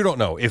here's what you don't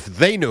know. If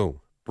they knew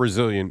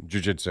Brazilian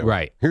Jiu-Jitsu.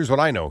 Right. Here's what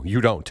I know.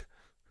 You don't.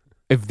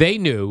 If they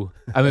knew,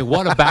 I mean,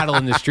 what a battle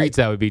in the streets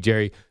that would be,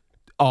 Jerry.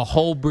 A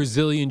whole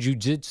Brazilian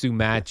Jiu-Jitsu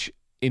match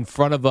in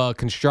front of a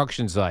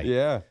construction site.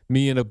 Yeah.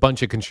 Me and a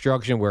bunch of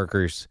construction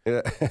workers,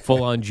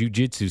 full-on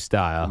Jiu-Jitsu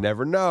style.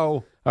 Never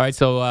know. All right,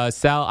 so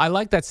Sal, I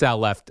like that Sal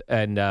left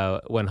and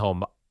went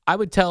home. I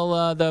would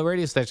tell the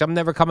radio station, I'm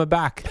never coming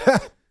back.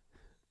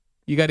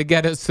 You got to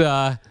get us...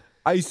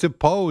 I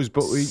suppose,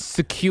 but we...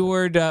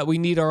 Secured, we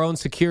need our own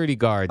security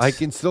guards. I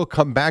can still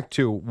come back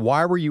to,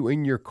 why were you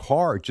in your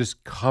car?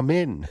 Just come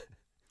in.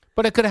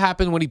 But it could have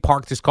happened when he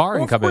parked his car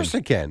and come in. Of course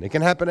it can. It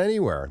can happen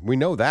anywhere. We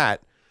know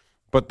that.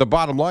 But the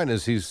bottom line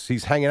is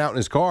he's hanging out in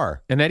his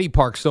car. And Eddie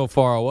parks so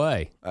far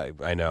away.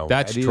 I know.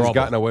 That's Eddie's trouble.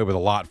 gotten away with a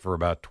lot for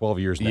about 12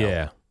 years now.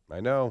 Yeah. I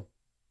know.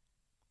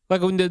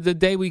 Like when the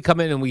day we come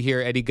in and we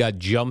hear Eddie got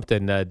jumped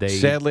and they...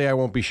 Sadly, I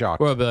won't be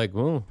shocked. We'll be like,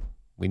 well,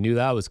 we knew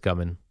that was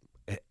coming.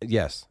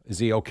 Yes. Is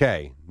he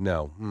okay?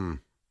 No.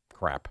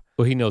 Crap.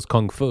 Well, he knows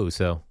Kung Fu,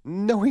 so...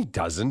 No, he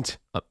doesn't.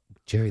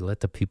 Jerry, let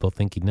the people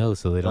think he knows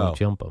so they don't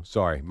jump him.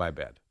 Sorry, my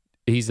bad.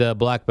 He's a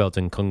black belt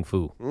in Kung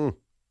Fu.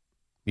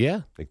 Yeah.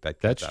 I think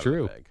that's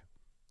true.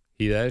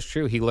 That is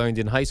true. He learned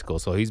in high school,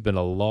 so he's been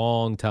a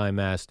long-time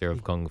master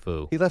of Kung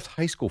Fu. He left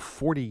high school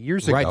 40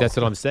 years ago. Right, that's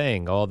what I'm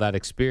saying. All that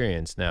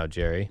experience now,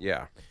 Jerry.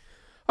 Yeah.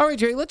 All right,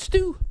 Jerry, let's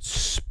do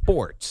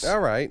sports.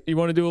 All right. You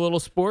want to do a little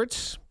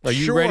sports? Are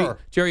you ready?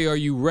 Jerry, are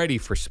you ready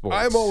for sports?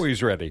 I'm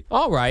always ready.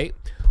 All right.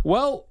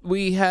 Well,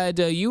 we had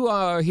you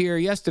are here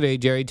yesterday,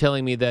 Jerry,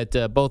 telling me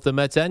that both the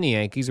Mets and the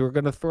Yankees were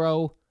going to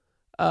throw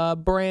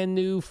brand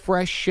new,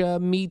 fresh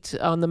meat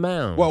on the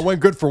mound. Well, it went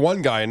good for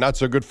one guy and not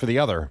so good for the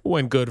other.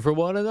 Went good for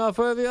one and not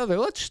for the other.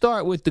 Let's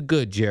start with the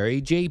good,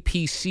 Jerry.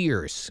 J.P.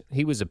 Sears.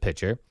 He was a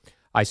pitcher.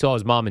 I saw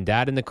his mom and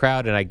dad in the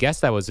crowd, and I guess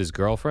that was his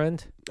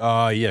girlfriend.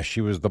 Yes,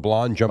 she was the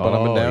blonde jumping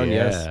up and down. Yeah.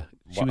 Yes.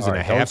 She was in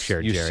a half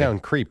shirt, You Jerry.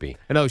 sound creepy.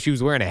 I know, she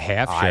was wearing a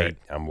half shirt.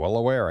 I'm well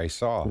aware. I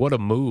saw. What a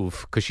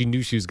move, because she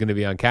knew she was going to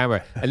be on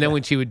camera. And then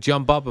when she would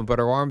jump up and put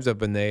her arms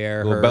up in the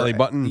air. Little belly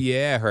button?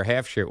 Yeah, her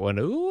half shirt went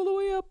all the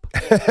way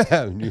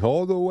up.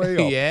 All the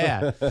way up.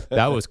 Yeah,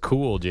 that was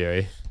cool,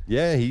 Jerry.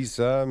 Yeah,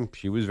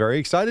 she was very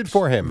excited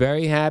for him.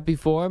 Very happy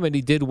for him, and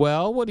he did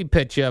well. What did he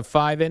pitch,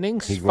 5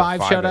 innings? He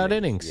went 5 shutout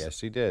innings. Yes,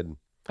 he did.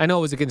 I know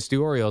it was against the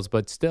Orioles,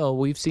 but still,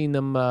 we've seen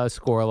them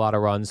score a lot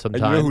of runs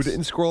sometimes. And you know who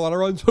didn't score a lot of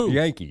runs? Who? The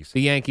Yankees.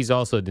 The Yankees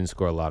also didn't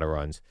score a lot of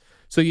runs.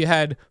 So you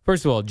had,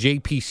 first of all,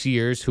 J.P.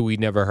 Sears, who we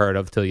never heard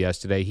of till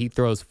yesterday. He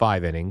throws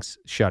 5 innings,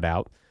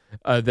 shutout.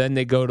 Then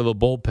they go to the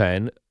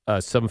bullpen.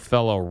 Some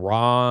fellow,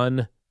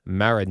 Ron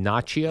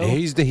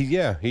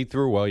Marinaccio. He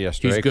threw well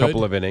yesterday. He's a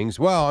couple of innings.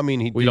 Well, I mean,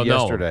 he We did don't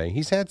know. yesterday.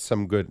 He's had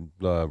some good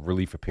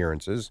relief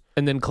appearances.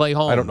 And then Clay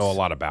Holmes. I don't know a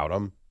lot about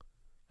him.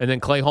 And then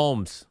Clay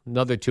Holmes,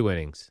 another 2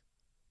 innings.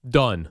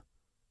 Done.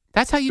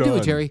 That's how you do it,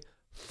 Done. Jerry.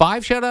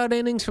 5 shutout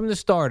innings from the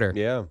starter.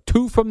 Yeah.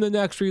 2 from the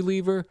next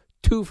reliever.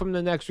 2 from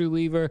the next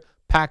reliever.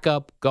 Pack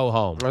up, go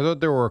home. I thought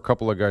there were a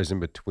couple of guys in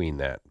between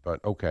that,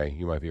 but okay,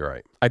 you might be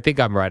right. I think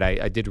I'm right.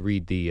 I did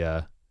read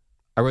the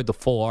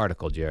full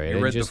article, Jerry. You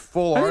read the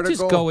full I article? didn't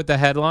just go with the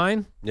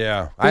headline.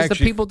 Yeah. Because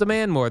the people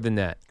demand more than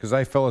that. Because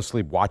I fell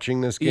asleep watching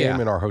this game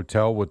Yeah. in our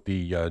hotel with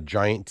the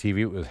giant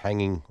TV. It was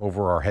hanging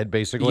over our head,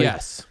 basically.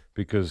 Yes.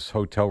 Because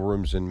hotel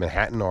rooms in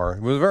Manhattan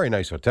it was a very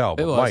nice hotel,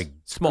 but It was. my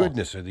Small.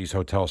 goodness, are these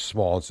hotels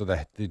small? And so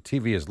the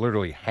TV is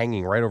literally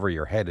hanging right over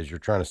your head as you're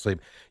trying to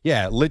sleep.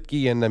 Yeah,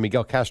 Litke and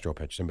Miguel Castro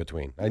pitched in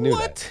between. I knew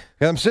that.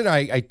 And I'm sitting.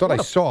 I thought I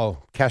saw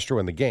Castro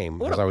in the game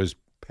because I was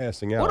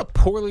passing out. What a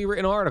poorly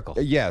written article.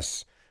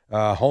 Yes,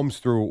 Holmes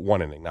threw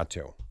 1 inning, not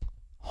 2.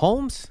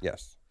 Holmes?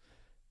 Yes.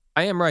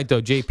 I am right, though.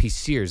 J.P.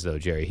 Sears, though,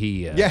 Jerry.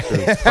 He Yeah.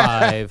 threw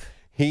 5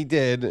 He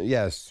did,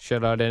 yes.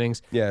 shutout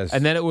innings. Yes.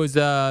 And then it was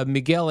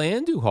Miguel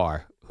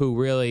Andujar, who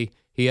really,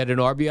 he had an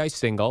RBI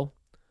single.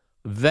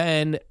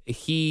 Then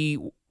he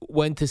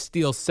went to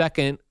steal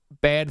second,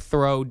 bad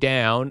throw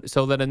down,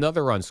 so that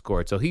another run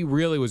scored. So he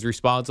really was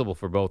responsible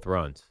for both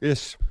runs.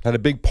 Yes, had a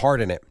big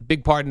part in it.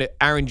 Big part in it.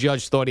 Aaron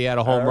Judge thought he had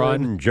a home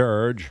run. Aaron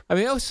Judge. I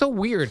mean, that was so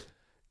weird.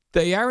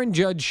 The Aaron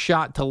Judge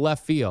shot to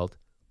left field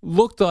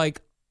looked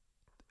like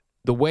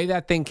the way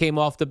that thing came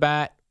off the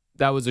bat,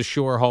 that was a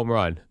sure home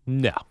run.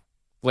 No.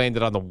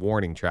 Landed on the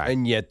warning track.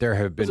 And yet there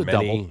have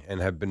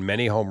been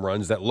many home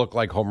runs that look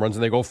like home runs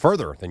and they go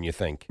further than you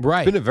think.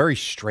 Right. It's been a very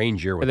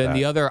strange year with that. And then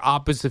the other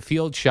opposite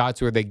field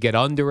shots where they get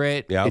under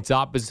it. Yep. It's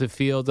opposite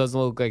field, doesn't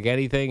look like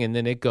anything, and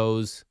then it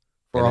goes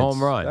for a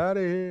home run. Out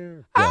of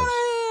here.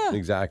 Yes,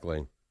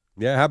 exactly.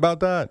 Yeah, how about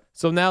that?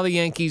 So now the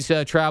Yankees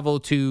travel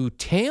to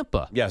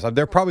Tampa. Yes,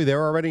 they're probably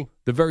there already.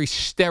 The very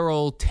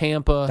sterile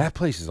Tampa. That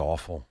place is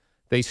awful.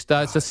 It's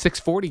a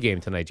 6:40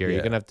 game tonight, Jerry. Yeah.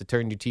 You're going to have to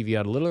turn your TV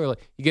on a little early.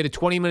 You get a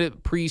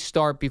 20-minute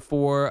pre-start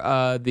before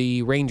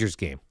the Rangers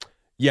game.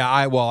 Yeah,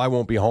 I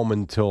won't be home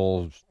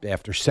until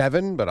after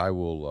 7, but I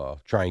will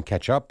try and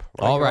catch up.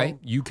 All right,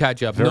 you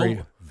catch up.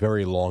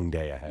 Very long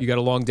day ahead. You got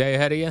a long day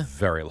ahead of you?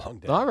 Very long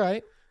day. All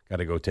right. Got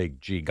to go take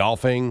G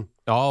golfing.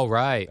 All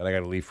right. And I got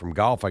to leave from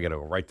golf. I got to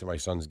go right to my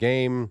son's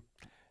game.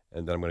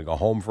 And then I'm going to go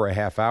home for a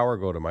half hour,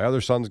 go to my other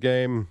son's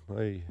game.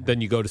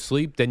 Then you go to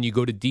sleep. Then you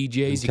go to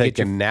DJ's. You take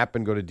a nap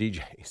and go to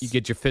DJ's. You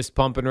get your fist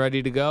pumping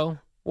ready to go?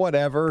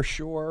 Whatever,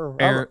 sure.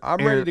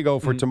 I'm ready to go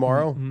for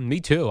tomorrow. Me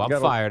too. I'm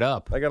fired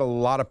up. I got a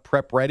lot of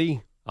prep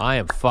ready. I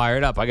am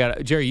fired up.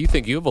 Jerry, you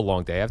think you have a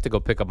long day. I have to go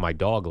pick up my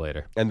dog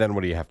later. And then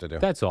what do you have to do?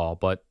 That's all,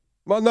 but...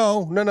 Well,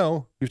 no.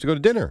 You have to go to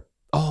dinner.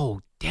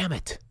 Oh, damn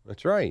it.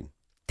 That's right.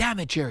 Damn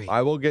it, Jerry.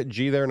 I will get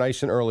G there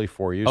nice and early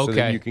for you so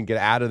that you can get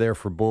out of there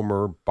for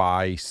Boomer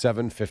by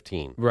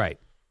 7:15. Right.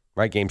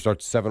 Right? Game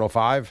starts at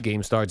 7:05?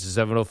 Game starts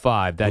at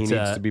 7:05. He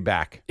needs to be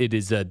back. It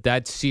is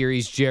that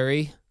series,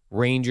 Jerry.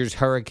 Rangers,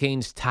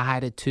 Hurricanes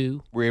tied at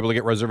 2. Were you able to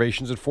get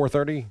reservations at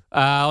 4:30?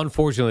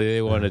 Unfortunately,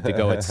 they wanted to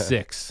go at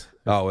 6.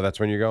 Oh, well, that's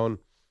when you're going?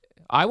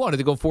 I wanted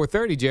to go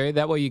 4:30, Jerry.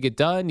 That way you get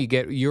done.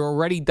 You're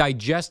already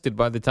digested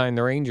by the time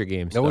the Ranger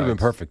game starts. That would have been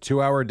perfect.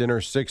 2-hour dinner,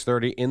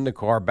 6:30 in the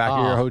car, back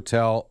in your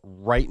hotel,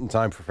 right in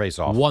time for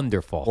face-off.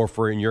 Wonderful. Or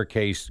for, in your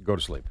case, go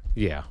to sleep.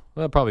 Yeah.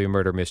 Well, probably a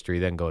murder mystery,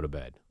 then go to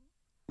bed.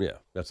 Yeah,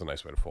 that's a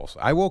nice way to fall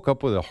asleep. I woke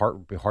up with a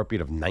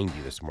heartbeat of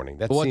 90 this morning.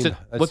 What's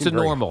a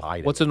normal?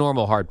 What's a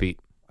normal heartbeat?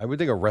 I would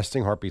think a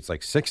resting heartbeat's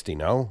like 60,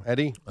 no,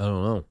 Eddie? I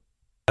don't know.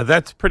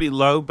 That's pretty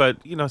low,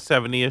 but,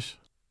 70-ish.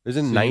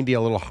 Isn't 90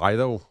 a little high,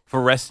 though?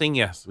 For resting,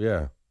 yes. Yeah.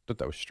 I thought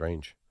that was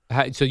strange.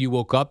 So you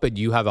woke up and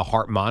you have a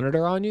heart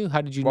monitor on you?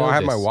 How did you know I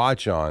had this? my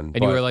watch on.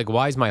 And you were like,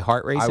 why is my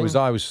heart racing?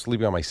 I was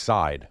sleeping on my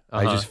side.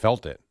 I just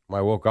felt it. When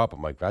I woke up,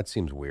 I'm like, that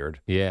seems weird.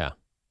 Yeah.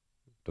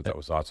 But that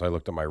was odd. So I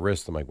looked at my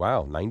wrist. I'm like,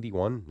 wow,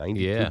 91,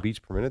 92 beats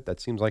per minute?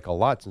 That seems like a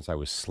lot since I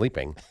was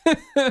sleeping.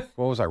 What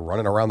was I,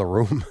 running around the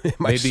room in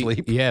my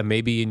sleep? Yeah,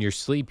 maybe in your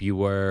sleep you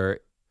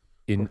were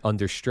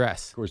under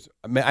stress. Of course.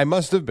 I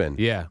must have been.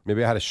 Yeah.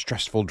 Maybe I had a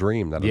stressful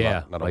dream that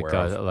I'm not aware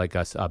of. Like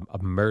a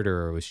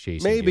murderer was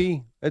chasing you.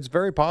 Maybe. It's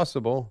very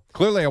possible.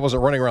 Clearly, I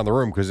wasn't running around the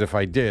room because if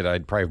I did,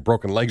 I'd probably have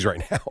broken legs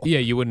right now. Yeah,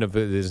 you wouldn't have.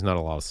 There's not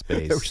a lot of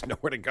space. There's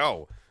nowhere to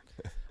go.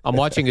 I'm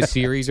watching a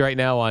series right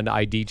now on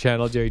ID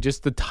channel, Jerry.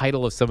 Just the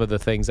title of some of the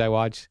things I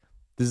watch.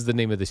 This is the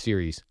name of the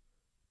series.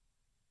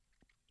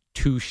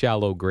 2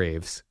 Shallow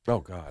Graves. Oh,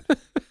 God.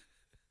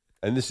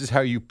 And this is how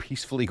you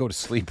peacefully go to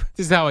sleep.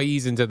 This is how I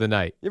ease into the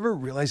night. You ever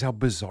realize how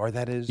bizarre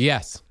that is?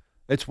 Yes.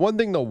 It's one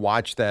thing to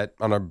watch that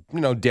on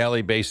a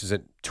daily basis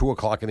at 2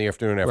 o'clock in the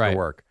afternoon after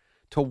work.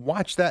 To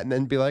watch that and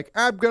then be like,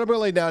 I'm going to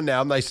lay down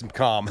now. I'm nice and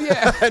calm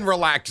and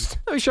relaxed.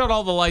 I shut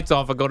all the lights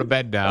off and go to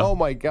bed now. Oh,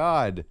 my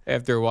God.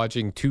 After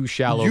watching 2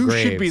 Shallow Graves.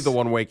 You should be the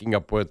one waking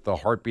up with the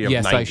heartbeat of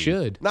 90. Yes, I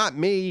should. Not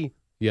me.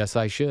 Yes,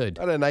 I should.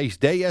 I had a nice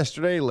day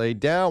yesterday. Laid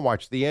down,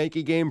 watched the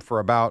Yankee game for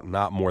about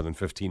not more than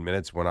 15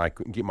 minutes when I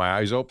couldn't keep my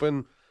eyes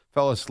open.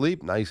 Fell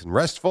asleep, nice and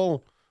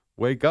restful.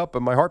 Wake up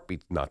and my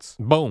heartbeat's nuts.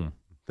 Boom.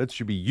 That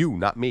should be you,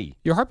 not me.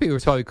 Your heartbeat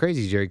was probably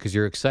crazy, Jerry, because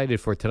you're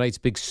excited for tonight's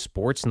big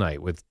sports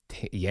night with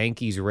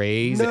Yankees,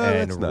 Rays,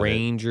 and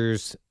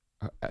Rangers,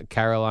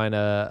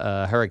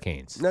 Carolina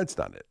Hurricanes. That's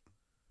not it.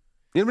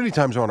 You know how many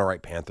times I want to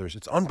write Panthers?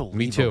 It's unbelievable.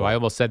 Me too. I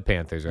almost said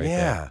Panthers right there.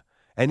 Yeah.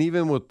 And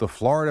even with the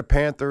Florida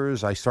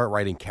Panthers, I start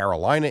writing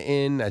Carolina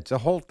in. It's a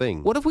whole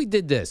thing. What if we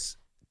did this?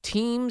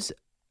 Teams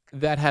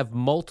that have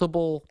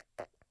multiple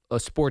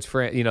sports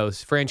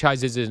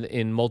franchises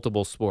in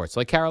multiple sports,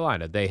 like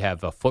Carolina, they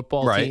have a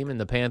football team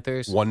and the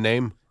Panthers. One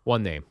name.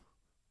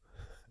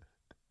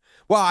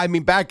 Well, I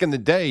mean, back in the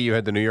day, you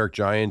had the New York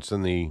Giants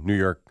and the New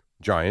York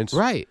Giants,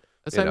 right?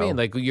 That's what I mean.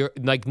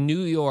 Like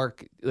New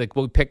York, like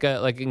we'll pick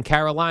like in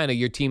Carolina,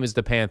 your team is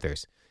the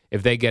Panthers.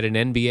 If they get an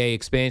NBA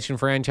expansion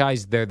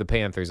franchise, they're the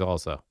Panthers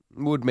also.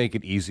 Would make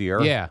it easier.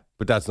 Yeah.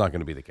 But that's not going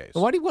to be the case.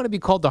 Why do you want to be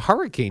called the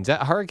Hurricanes?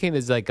 That hurricane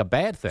is like a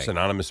bad thing.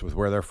 Synonymous with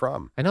where they're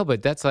from. I know,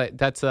 but that's like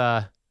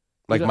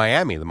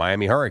Miami, the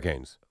Miami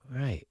Hurricanes.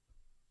 Right.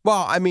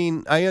 Well, I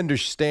mean, I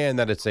understand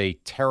that it's a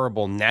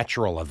terrible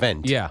natural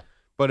event. Yeah.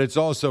 But it's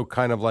also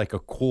kind of like a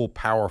cool,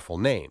 powerful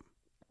name.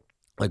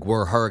 Like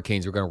we're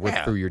Hurricanes, we're going to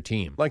rip through your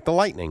team. Like the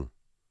Lightning.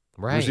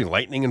 Right. You see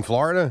lightning in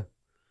Florida?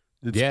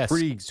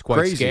 It's quite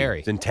crazy. Scary.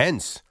 It's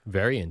intense.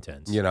 Very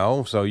intense.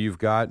 So you've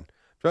got, I'm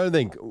trying to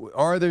think,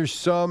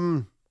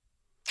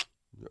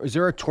 is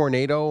there a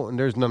tornado? And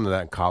there's none of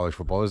that in college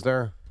football, is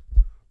there?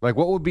 Like,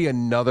 what would be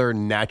another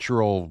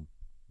natural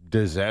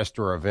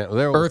disaster event?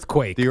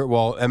 Earthquake.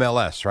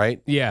 MLS,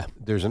 right? Yeah.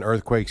 There's an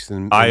earthquake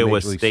in Iowa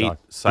Major League State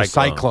Soccer. Cyclones.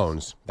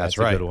 Cyclones. That's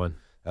right. a good one.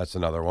 That's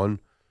another one.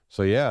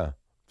 So, yeah.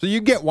 So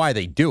you get why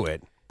they do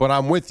it, but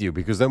I'm with you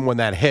because then when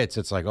that hits,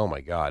 it's like, oh,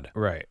 my God.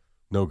 Right.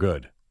 No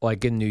good.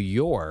 Like in New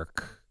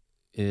York.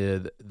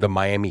 The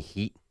Miami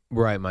Heat.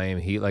 Right,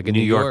 Miami Heat. Like in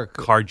New York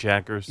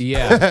carjackers.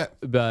 Yeah.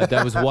 But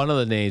that was one of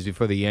the names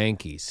before the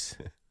Yankees.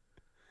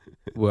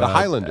 Well, the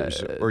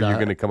Highlanders, or you're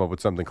going to come up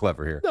with something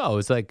clever here? No,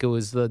 it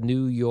was the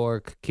New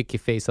York kick your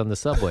face on the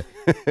subway.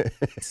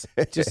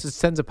 It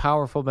sends a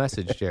powerful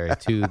message, Jerry,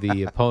 to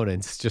the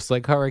opponents, just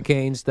like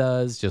hurricanes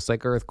does, just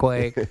like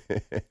earthquake.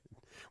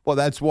 Well,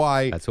 that's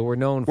what we're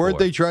known for. Weren't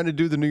they trying to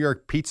do the New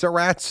York Pizza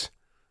Rats?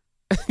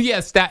 Yeah,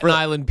 Staten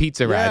Island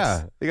Pizza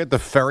Rats. Yeah, they got the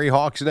Ferry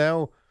Hawks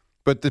now.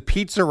 But the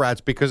Pizza Rats,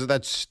 because of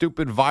that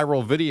stupid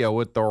viral video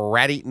with the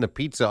rat eating the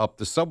pizza up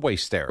the subway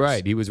stairs.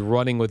 Right. He was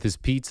running with his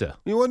pizza.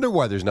 You wonder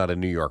why there's not a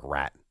New York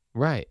Rat.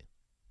 Right.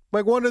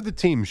 Like, one of the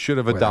teams should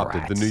have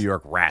adopted the New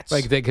York Rats.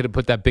 Like, they could have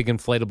put that big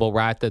inflatable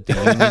rat that the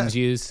unions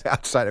use.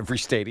 Outside every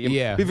stadium.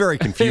 Yeah. It'd be very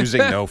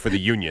confusing, though, for the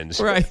unions.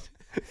 Right.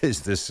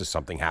 Is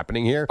something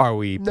happening here? Are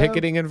we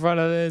picketing in front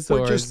of this?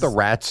 Or just the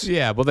Rats?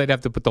 Yeah, well, they'd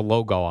have to put the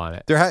logo on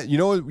it. You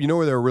know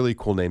where there are really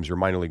cool names are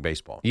minor league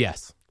baseball.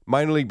 Yes.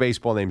 Minor league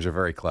baseball names are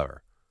very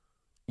clever.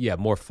 Yeah,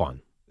 more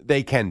fun.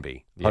 They can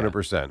be,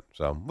 100%.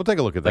 So we'll take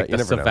a look at that. Like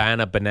the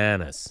Savannah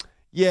Bananas.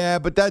 Yeah,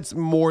 but that's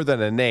more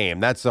than a name.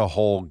 That's a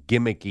whole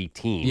gimmicky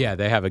team. Yeah,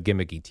 they have a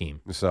gimmicky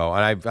team. So,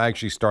 and I've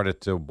actually started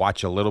to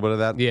watch a little bit of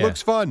that. Yeah.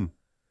 Looks fun.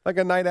 Like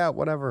a night out,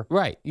 whatever.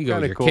 Right. You go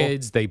with your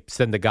kids. They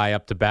send the guy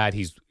up to bat.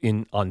 He's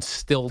on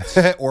stilts.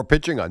 Or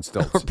pitching on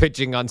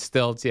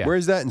stilts. Yeah. Where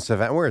is that in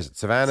Savannah? Where is it?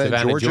 Savannah,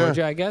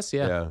 Georgia, I guess.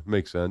 Yeah. Yeah,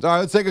 makes sense. All right,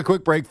 let's take a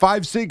quick break.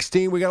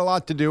 5:16. We got a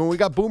lot to do. And we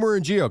got Boomer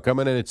and Gio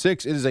coming in at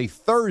 6. It is a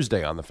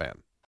Thursday on The Fan.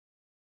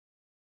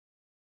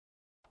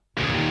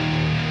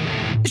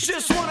 It's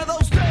just one of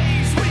those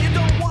days where you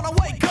don't want to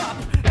wake up.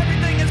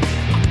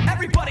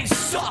 Everybody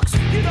sucks.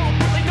 You don't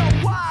really know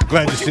why.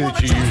 Glad to see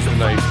that you used a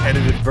nice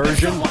edited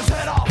version.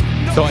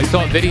 So I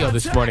saw a video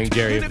this morning,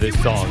 Jerry, of this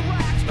song.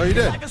 Oh, you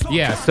did?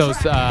 Yeah. So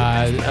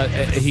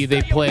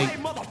they play.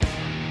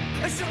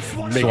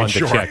 Making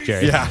sure. To check,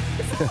 Jerry.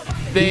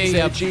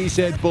 Yeah. She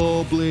said,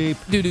 bull bleep.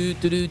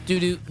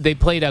 They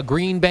played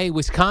Green Bay,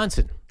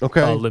 Wisconsin.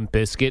 Okay. Limp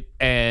Bizkit,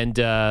 and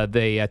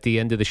they at the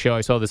end of the show,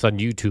 I saw this on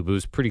YouTube. It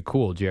was pretty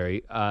cool,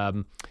 Jerry.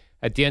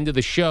 At the end of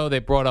the show, they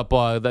brought up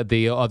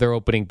the other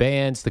opening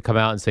bands to come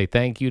out and say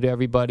thank you to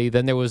everybody.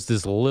 Then there was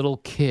this little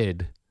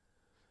kid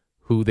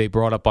who they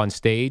brought up on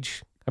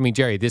stage. I mean,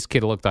 Jerry, this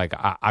kid looked like,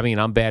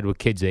 I'm bad with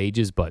kids'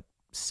 ages, but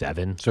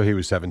 7. So he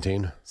was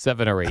 17?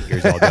 7 or 8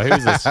 years old. He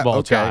was a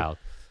small child.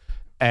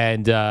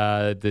 And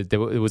it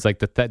was like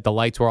the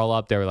lights were all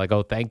up. They were like,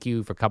 oh, thank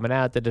you for coming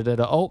out.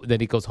 Oh, then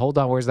he goes, hold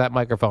on, where's that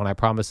microphone? I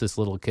promised this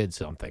little kid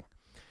something.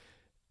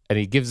 And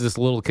he gives this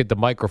little kid the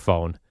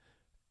microphone,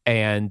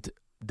 and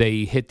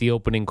they hit the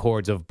opening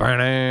chords of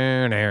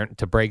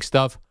to break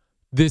stuff.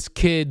 This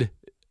kid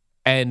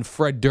and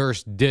Fred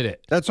Durst did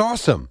it. That's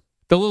awesome.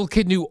 The little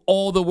kid knew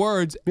all the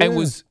words and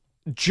was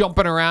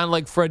jumping around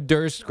like Fred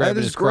Durst,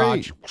 grabbing his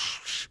crotch.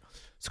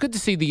 It's good to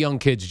see the young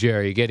kids,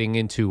 Jerry, getting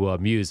into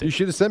music. You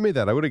should have sent me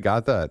that. I would have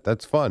got that.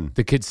 That's fun.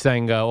 The kid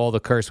sang all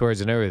the curse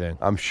words and everything.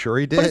 I'm sure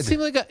he did. But it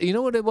seemed like you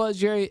know what it was,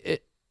 Jerry?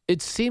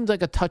 It seemed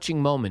like a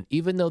touching moment,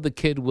 even though the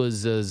kid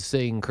was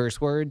saying curse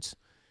words.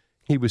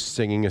 He was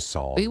singing a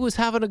song. He was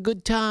having a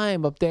good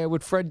time up there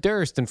with Fred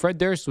Durst, and Fred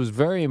Durst was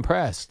very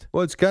impressed.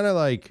 Well, it's kind of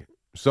like,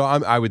 so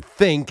I would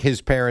think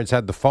his parents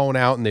had the phone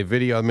out and they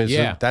video. I mean,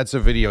 yeah. So that's a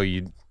video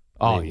you'd.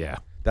 Yeah.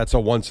 That's a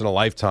once in a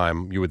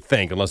lifetime, you would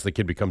think, unless the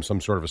kid becomes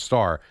some sort of a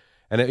star.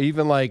 And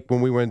even like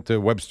when we went to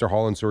Webster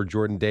Hall and saw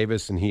Jordan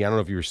Davis, and I don't know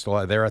if you were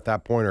still there at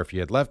that point or if you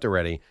had left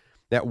already.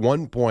 At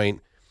one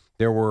point,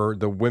 there were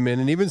the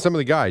women and even some of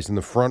the guys in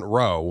the front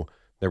row.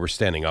 They were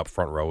standing up.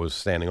 Front row was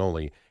standing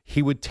only.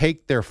 He would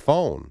take their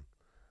phone,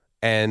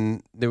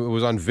 and it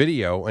was on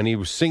video, and he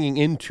was singing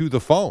into the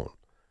phone.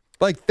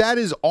 Like, that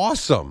is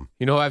awesome.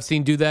 You know, I've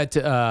seen do that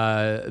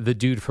to the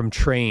dude from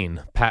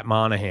Train, Pat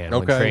Monahan.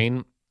 Okay. When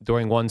Train,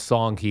 during one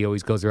song, he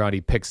always goes around,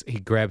 he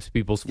grabs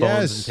people's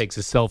phones and takes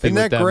a selfie Isn't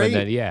with that them. great?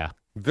 And then,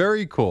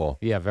 very cool.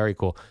 Yeah, very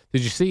cool.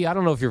 Did you see, I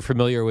don't know if you're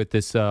familiar with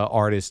this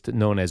artist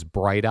known as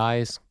Bright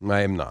Eyes. I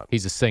am not.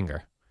 He's a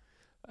singer.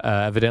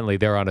 Evidently,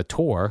 they're on a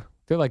tour.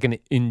 They're like an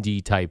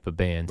indie type of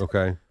band.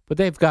 Okay. But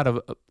they've got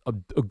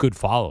a good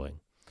following.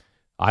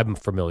 I'm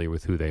familiar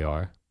with who they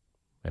are.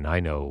 And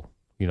I know,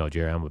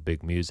 Jerry, I'm a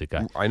big music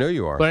guy. I know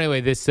you are. But anyway,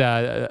 this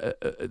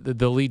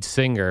the lead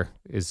singer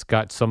has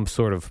got some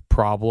sort of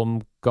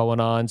problem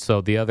going on.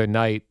 So the other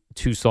night,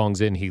 2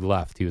 songs in, he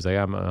left. He was like,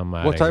 I'm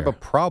out What of type here.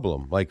 of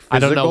problem? Like I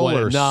don't physical know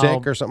or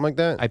sick or something like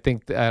that? I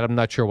think, I'm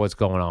not sure what's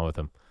going on with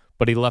him.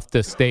 But he left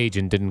the stage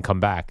and didn't come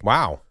back.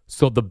 Wow.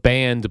 So the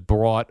band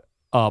brought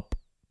up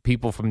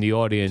people from the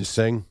audience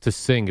to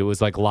sing. It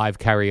was like live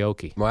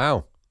karaoke.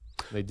 Wow.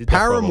 They did that for a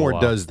little Paramore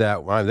while. does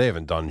that. Well, they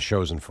haven't done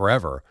shows in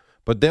forever.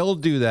 But they'll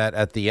do that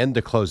at the end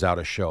to close out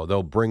a show.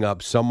 They'll bring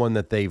up someone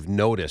that they've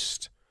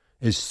noticed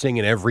is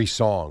singing every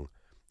song.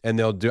 And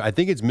they'll do, I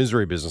think it's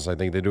Misery Business. I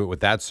think they do it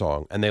with that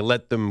song. And they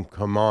let them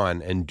come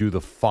on and do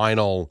the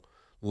final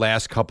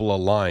last couple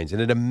of lines.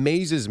 And it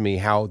amazes me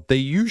how they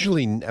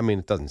usually, I mean,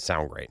 it doesn't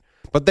sound great,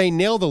 but they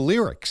nail the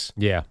lyrics.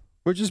 Yeah.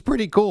 Which is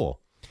pretty cool.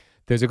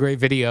 There's a great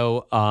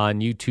video on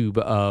YouTube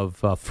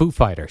of Foo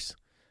Fighters.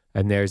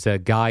 And there's a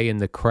guy in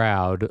the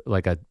crowd,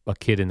 like a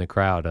kid in the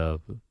crowd, an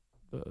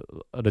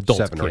adult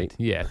 7 or kid. 8.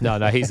 Yeah. No,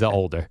 he's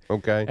older.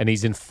 Okay. And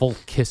he's in full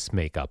Kiss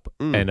makeup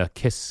and a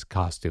Kiss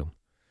costume.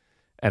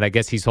 And I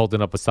guess he's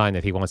holding up a sign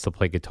that he wants to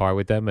play guitar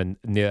with them. And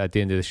at the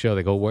end of the show,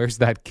 they go, "Where's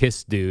that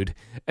Kiss dude?"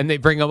 And they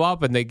bring him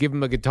up and they give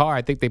him a guitar.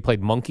 I think they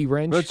played Monkey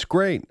Wrench. That's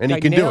great. And he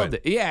can do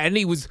it. Yeah, and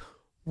he was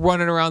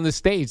running around the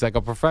stage like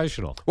a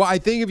professional. Well, I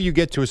think if you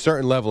get to a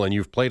certain level and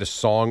you've played a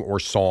song or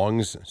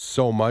songs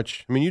so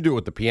much, I mean, you do it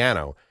with the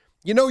piano.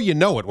 You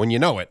know it when you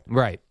know it.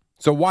 Right.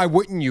 So why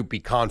wouldn't you be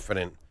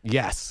confident?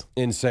 Yes.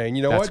 In saying,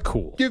 you know That's what?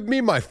 cool. Give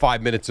me my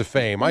 5 minutes of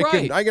fame.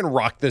 Right. I can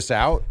rock this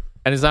out.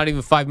 And it's not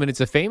even 5 minutes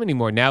of fame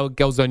anymore. Now it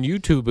goes on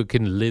YouTube. It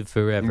can live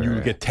forever.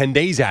 You get 10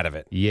 days out of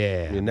it.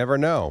 Yeah. You never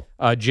know.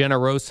 Jenna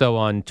Rosso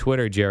on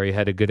Twitter, Jerry,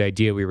 had a good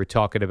idea. We were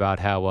talking about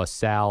how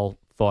Sal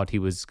thought he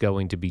was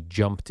going to be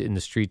jumped in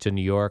the streets of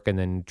New York and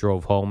then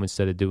drove home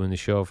instead of doing the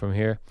show from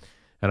here.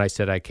 And I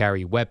said, I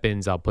carry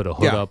weapons. I'll put a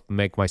hood up and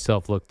make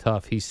myself look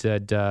tough. He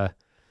said,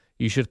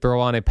 you should throw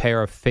on a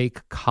pair of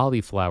fake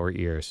cauliflower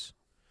ears.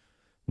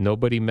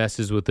 Nobody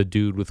messes with a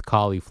dude with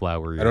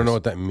cauliflower ears. I don't know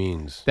what that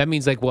means. That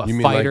means like what? You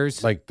mean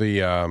Fighters? like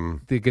the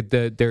they get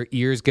their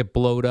ears get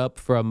blowed up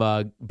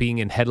from being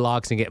in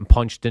headlocks and getting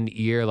punched in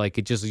the ear. Like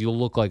you'll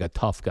look like a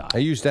tough guy. are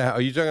you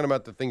talking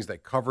about the things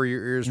that cover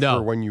your ears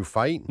for when you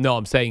fight? No,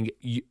 I'm saying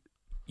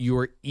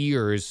your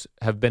ears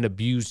have been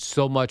abused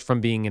so much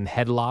from being in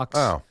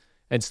headlocks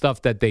and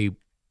stuff that they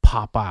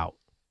pop out.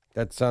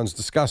 That sounds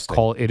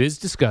disgusting. It is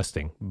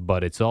disgusting,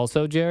 but it's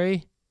also,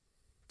 Jerry,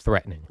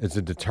 threatening. It's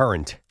a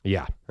deterrent.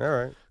 Yeah. All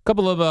right. A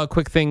couple of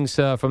quick things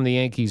from the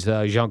Yankees.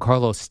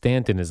 Giancarlo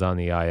Stanton is on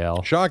the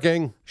IL.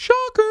 Shocking.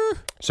 Shocker.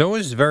 So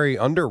is very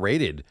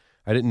underrated.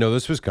 I didn't know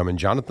this was coming.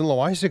 Jonathan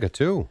Loáisiga,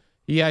 too.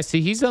 Yeah, I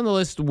see. He's on the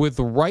list with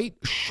right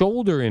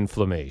shoulder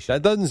inflammation.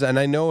 That doesn't, and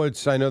I know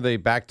they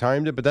back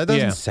timed it, but that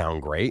doesn't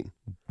sound great.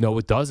 No,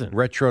 it doesn't.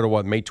 Retro to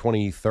what, May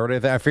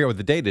 23rd? I forget what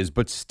the date is,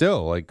 but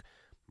still, like,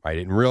 I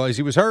didn't realize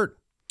he was hurt.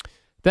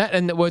 That,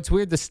 and what's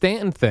weird, the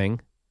Stanton thing.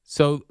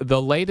 So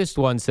the latest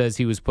one says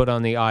he was put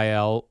on the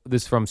IL.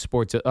 This is from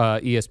Sports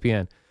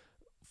ESPN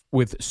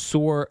with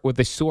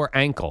a sore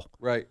ankle.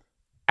 Right.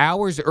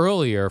 Hours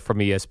earlier from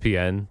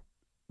ESPN,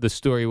 the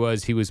story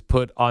was he was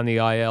put on the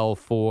IL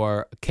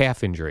for a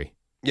calf injury.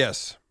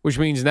 Yes. Which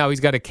means now he's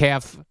got a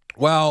calf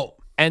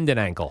and an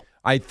ankle.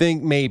 I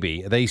think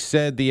maybe. They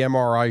said the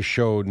MRI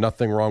showed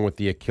nothing wrong with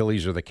the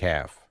Achilles or the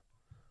calf,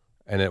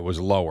 and it was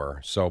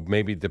lower. So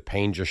maybe the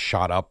pain just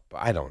shot up.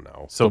 I don't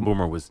know. So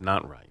Boomer was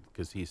not right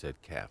because he said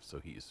calf,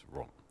 so he's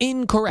wrong.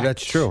 Incorrect.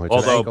 That's true. It's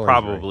Although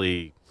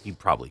he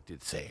probably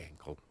did say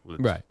ankle.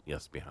 Right.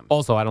 Yes, behind.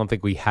 Also, I don't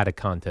think we had a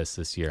contest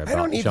this year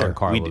about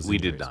Giancarlo's We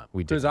did not.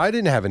 Because I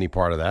didn't have any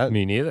part of that.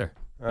 Me neither.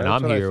 And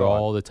I'm here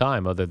all the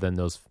time, other than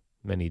those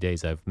many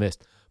days I've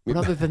missed. But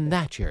other than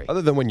that, Jerry.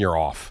 Other than when you're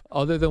off.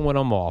 Other than when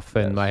I'm off.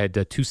 And I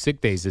had 2 sick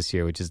days this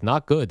year, which is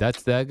not good.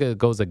 That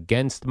goes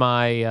against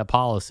my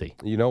policy.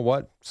 You know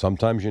what?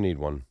 Sometimes you need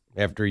one.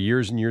 After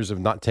years and years of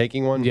not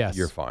taking one,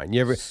 you're fine.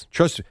 You ever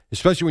trust,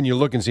 especially when you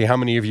look and see how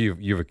many of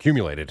you've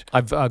accumulated.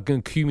 I've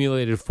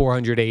accumulated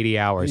 480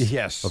 hours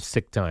of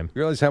sick time. You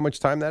realize how much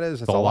time that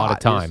is? It's a lot of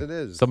time. Yes, it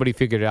is. Somebody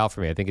figured it out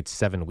for me. I think it's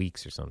 7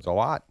 weeks or something. It's a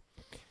lot.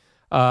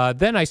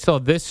 Then I saw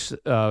this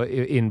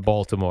in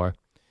Baltimore.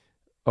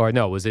 Or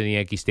no, it was in the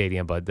Yankee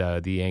Stadium, but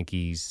the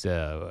Yankees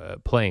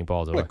playing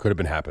Baltimore. Well, it could have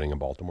been happening in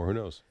Baltimore. Who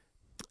knows?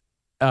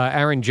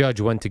 Aaron Judge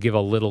went to give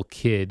a little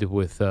kid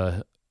with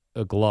a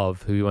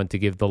glove. He went to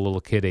give the little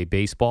kid a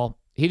baseball.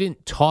 He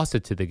didn't toss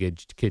it to the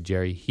kid,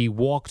 Jerry. He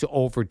walked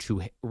over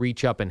to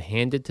reach up and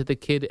hand it to the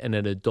kid, and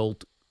an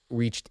adult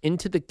reached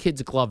into the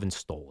kid's glove and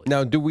stole it.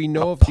 Now, do we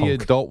know if the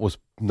adult was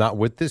not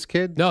with this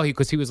kid? No,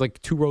 because he was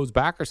like 2 rows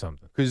back or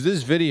something. Because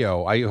this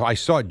video, I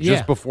saw it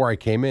just before I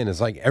came in.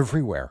 It's like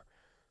everywhere.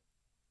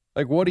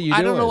 Like, what are you doing?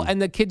 I don't know.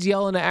 And the kid's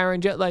yelling at Aaron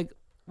Judge. Like,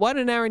 why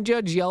didn't Aaron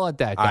Judge yell at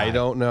that guy? I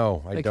don't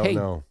know. I don't hey,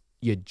 know.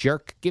 You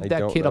jerk. Give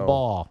that kid a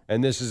ball.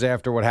 And this is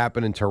after what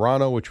happened in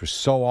Toronto, which was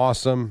so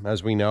awesome,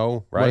 as we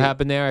know, right? What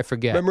happened there? I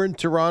forget. Remember in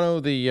Toronto,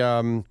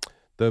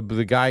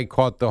 the guy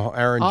caught the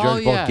Aaron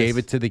Judge ball, gave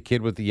it to the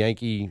kid with the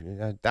Yankee.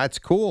 That's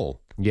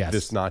cool. Yes.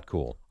 This not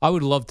cool. I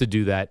would love to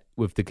do that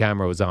if the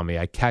camera was on me.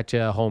 I catch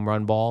a home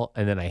run ball,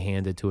 and then I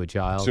hand it to a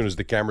child. As soon as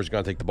the camera's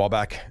going to take the ball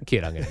back.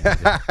 Kid, I'm going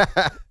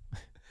to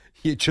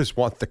You just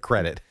want the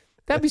credit.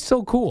 That'd be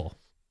so cool.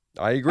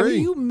 I agree. I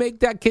mean, you make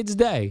that kid's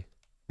day.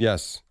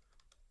 Yes,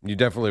 you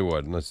definitely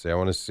would. Let's see. I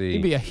want to see.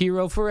 You'd be a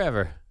hero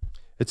forever.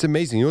 It's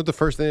amazing. You know what the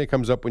first thing that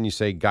comes up when you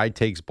say guy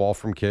takes ball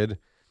from kid?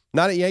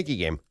 Not a Yankee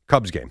game,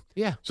 Cubs game.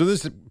 Yeah. So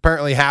this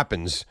apparently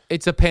happens.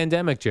 It's a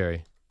pandemic,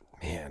 Jerry.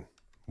 Man.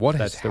 What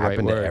That's has the right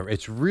happened to word.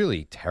 It's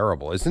really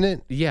terrible, isn't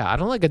it? Yeah, I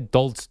don't like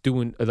adults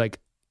doing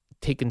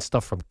taking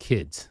stuff from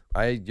kids.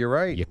 You're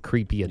right. You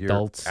creepy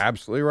adults. You're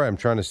absolutely right. I'm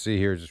trying to see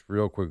here just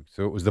real quick.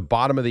 So it was the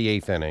bottom of the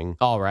 8th inning.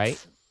 All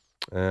right.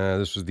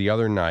 This was the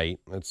other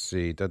night. Let's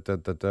see.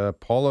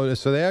 Paulo.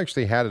 So they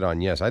actually had it on.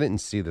 Yes, I didn't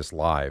see this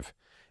live.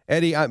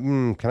 Eddie,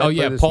 can I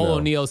play this? Paul No.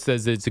 O'Neill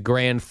says it's a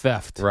grand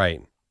theft.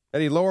 Right.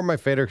 Eddie, lower my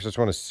fader because I just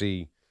want to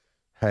see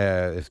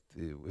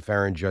if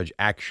Aaron Judge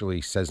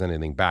actually says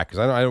anything back, because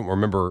I don't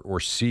remember or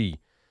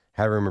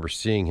remember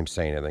seeing him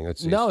say anything.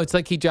 Let's see. No, it's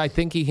like I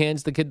think he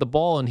hands the kid the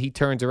ball and he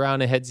turns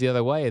around and heads the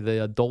other way.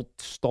 The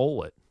adult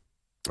stole it.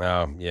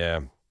 Oh, yeah.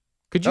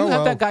 Could you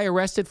have that guy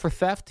arrested for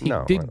theft? He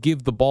No, did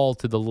give the ball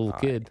to the little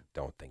kid.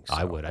 Don't think so.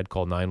 I would. I'd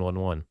call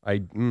 911.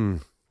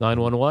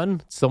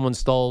 911? Someone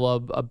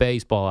stole a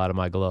baseball out of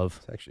my glove.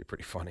 It's actually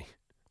pretty funny.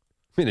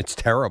 I mean, it's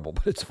terrible,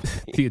 but it's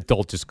funny. The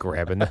adult just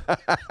grabbing it.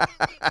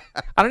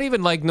 I don't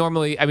even like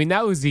normally. I mean,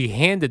 that was he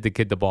handed the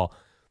kid the ball.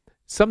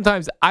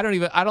 Sometimes I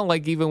don't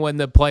like even when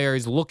the player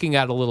is looking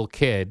at a little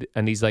kid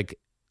and he's like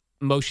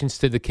motions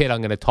to the kid,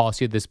 I'm going to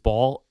toss you this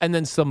ball. And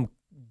then some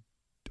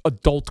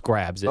adult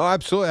grabs it. Oh,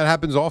 absolutely. That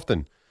happens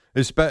often.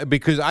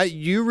 Because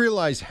you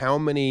realize how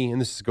many, and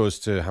this goes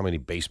to how many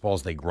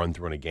baseballs they run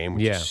through in a game,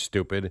 which is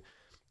stupid.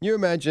 You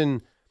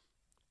imagine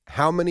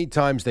how many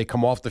times they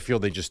come off the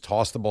field, they just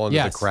toss the ball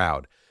into the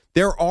crowd.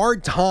 There are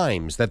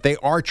times that they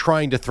are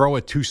trying to throw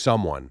it to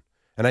someone.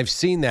 And I've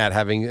seen that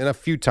and a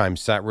few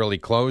times sat really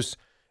close.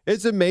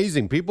 It's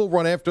amazing. People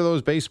run after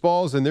those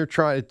baseballs and they're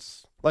trying,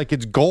 it's like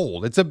it's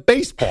gold. It's a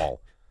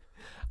baseball.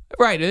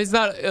 Right. It's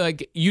not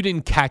like you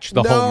didn't catch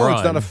the home run. No,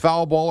 it's not a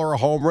foul ball or a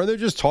home run. They're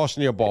just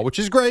tossing you a ball, which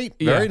is great.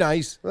 Very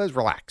nice. Let's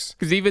relax.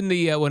 Because even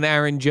when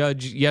Aaron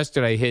Judge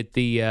yesterday hit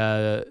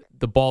the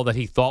ball that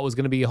he thought was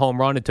going to be a home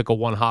run, it took a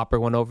one-hopper,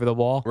 went over the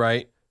wall.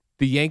 Right.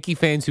 The Yankee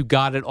fans who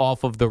got it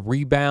off of the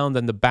rebound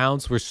and the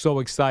bounce were so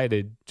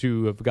excited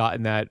to have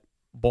gotten that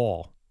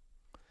ball.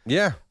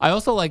 Yeah. I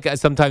also like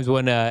sometimes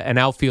when an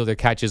outfielder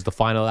catches the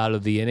final out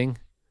of the inning,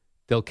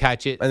 they'll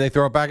catch it. And they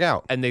throw it back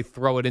out. And they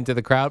throw it into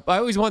the crowd. But I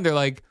always wonder,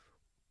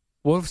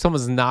 what if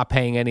someone's not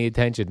paying any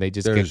attention? They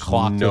just get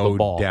clocked with the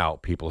ball. There's no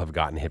doubt people have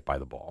gotten hit by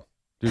the ball.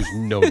 There's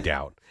no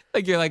doubt.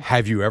 You're like,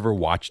 have you ever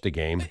watched a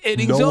game?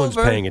 Innings no one's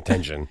over. paying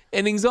attention.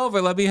 Innings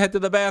over. Let me head to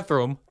the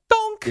bathroom.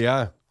 Donk.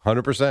 Yeah,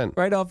 100%.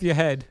 Right off your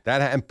head.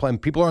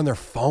 And people are on their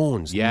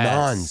phones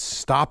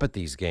non-stop at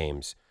these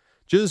games.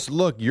 Just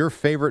look, your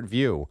favorite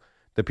view,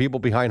 the people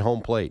behind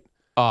home plate.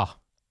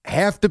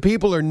 Half the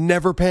people are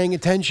never paying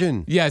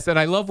attention. Yes, and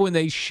I love when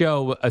they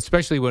show,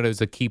 especially when it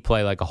was a key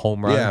play like a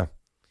home run. Yeah.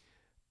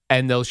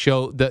 And they'll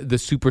show the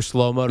super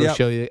slow-mo to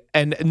show you,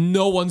 and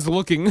no one's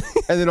looking.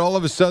 And then all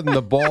of a sudden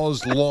the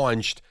ball's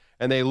launched,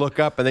 and they look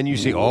up, and then you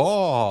see,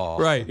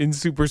 Right, in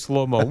super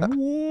slow-mo.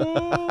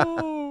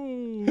 Whoa.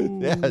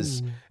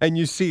 Yes, and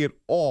you see it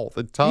all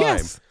the time.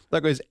 Yes.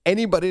 Like, is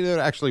anybody there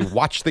to actually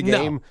watch the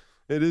game? No.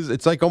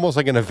 It's like almost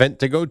like an event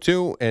to go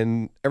to,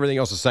 and everything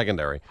else is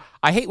secondary.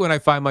 I hate when I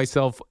find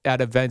myself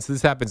at events.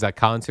 This happens at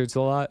concerts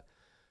a lot.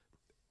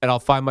 And I'll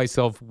find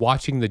myself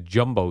watching the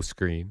jumbo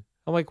screen.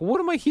 I'm like, what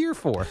am I here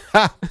for?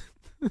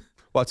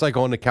 Well, it's like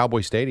going to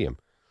Cowboy Stadium.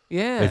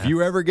 Yeah. If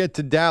you ever get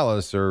to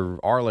Dallas or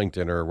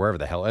Arlington or wherever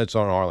the hell, it's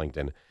on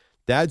Arlington,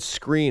 that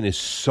screen is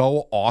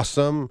so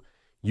awesome.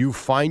 You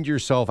find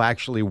yourself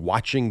actually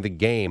watching the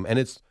game, and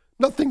it's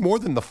nothing more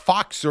than the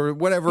Fox or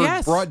whatever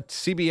brought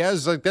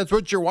CBS. Like, that's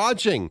what you're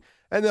watching.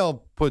 And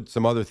they'll put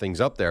some other things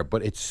up there,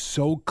 but it's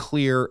so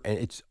clear and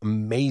it's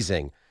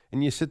amazing.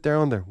 And you sit there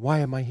and why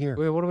am I here?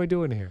 Wait, what am I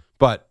doing here?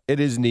 But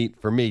it is neat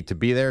for me to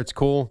be there. It's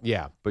cool.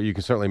 Yeah. But you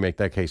can certainly make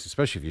that case,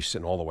 especially if you're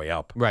sitting all the way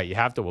up. Right. You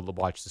have to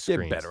watch the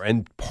screen. Better.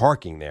 And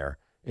parking there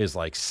is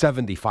like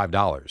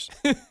 $75.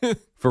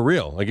 For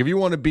real. Like, if you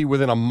want to be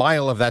within a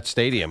mile of that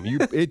stadium,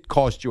 it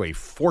costs you a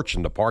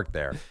fortune to park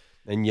there.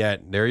 And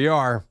yet, there you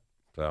are.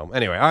 So,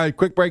 anyway, all right,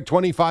 quick break.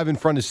 25 in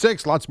front of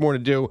 6. Lots more to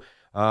do.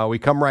 We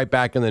come right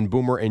back, and then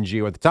Boomer and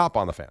Gio at the top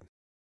on the Fan.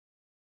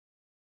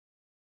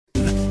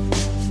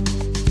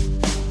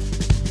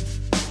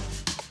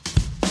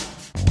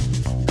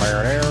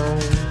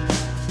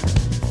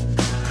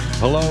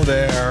 Hello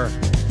there.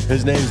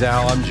 His name's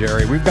Al. I'm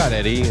Jerry. We've got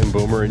Eddie and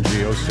Boomer and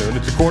Gio soon.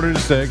 It's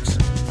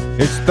 5:45.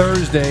 It's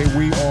Thursday.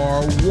 We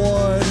are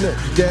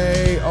 1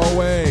 day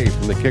away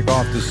from the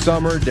kickoff to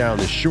summer down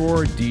the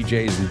shore.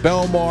 DJ's in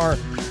Belmar.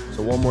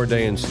 So one more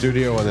day in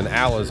studio, and then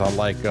Al is on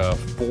like a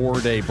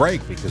 4-day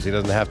break because he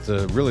doesn't have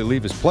to really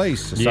leave his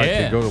place.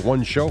 Aside to go to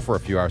one show for a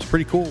few hours.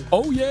 Pretty cool.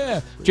 Oh, yeah.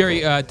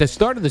 Jerry, at the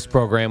start of this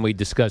program, we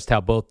discussed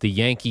how both the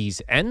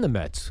Yankees and the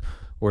Mets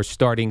were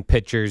starting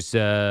pitchers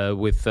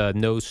with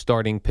no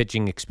starting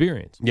pitching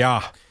experience.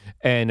 Yeah.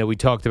 And we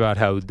talked about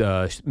how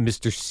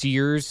Mr.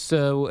 Sears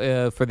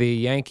for the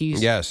Yankees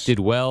did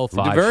well,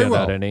 5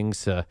 shutout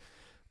innings.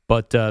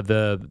 But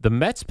the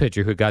Mets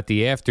pitcher who got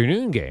the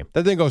afternoon game.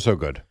 That didn't go so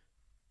good.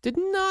 Did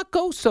not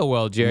go so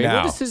well, Jerry. No.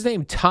 What is his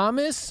name?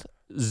 Thomas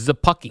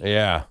Zapucki.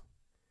 Yeah.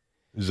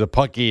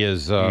 Zapucki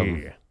is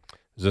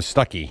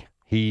Zastucky.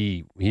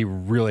 He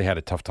really had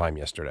a tough time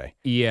yesterday.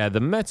 Yeah, the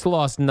Mets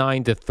lost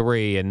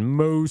 9-3, and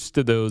most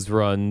of those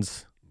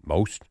runs,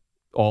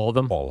 all of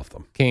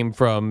them, came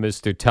from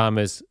Mr.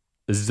 Thomas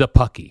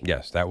Szapucki.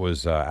 Yes, that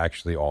was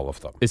actually all of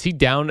them. Is he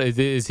down?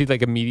 Is he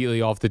like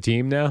immediately off the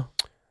team now?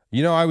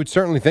 I would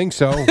certainly think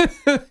so.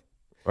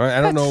 I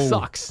don't know.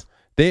 Sucks.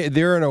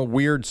 They're in a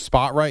weird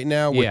spot right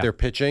now with their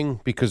pitching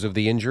because of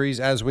the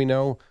injuries, as we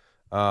know.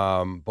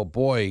 But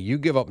boy, you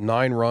give up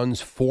 9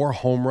 runs, 4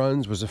 home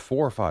runs. Was it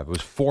 4 or 5? It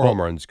was 4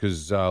 home runs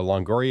because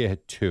Longoria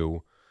hit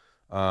 2.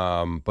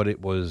 But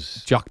it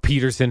was Jock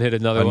Peterson hit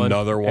another one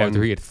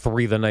after he had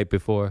 3 the night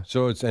before.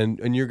 So it's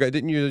and your guy,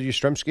 didn't you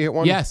Yastrzemski hit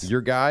one? Yes,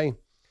 your guy.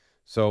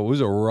 So it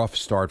was a rough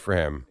start for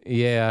him.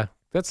 Yeah,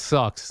 that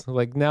sucks.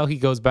 Like now he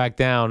goes back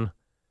down.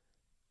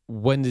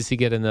 When does he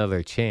get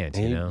another chance?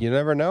 You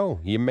never know.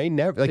 You may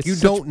never. It's you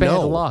such don't bad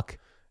know. luck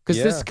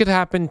because this could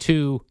happen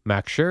to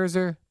Max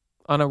Scherzer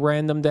on a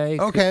random day.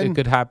 Okay. It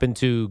could happen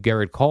to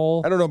Garrett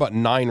Cole. I don't know about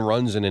 9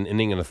 runs in an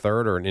inning and a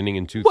third or an inning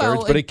and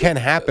 2/3, but it can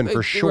happen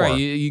for sure. Right.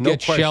 You No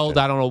get question. shelled,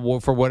 I don't know,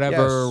 for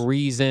whatever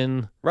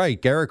reason. Right.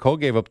 Garrett Cole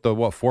gave up the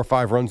 4 or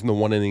 5 runs in the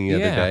 1 inning the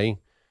other day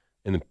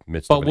in the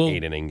midst of an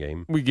 8-inning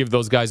game. We give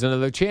those guys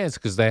another chance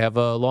because they have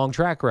a long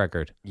track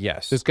record.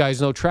 Yes. This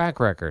guy's no track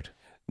record.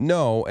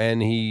 No,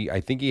 and I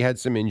think he had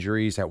some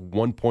injuries. At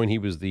one point, he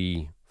was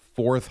the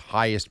 4th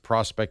highest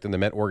prospect in the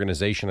Met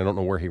organization. I don't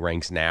know where he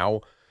ranks now.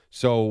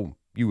 So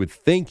you would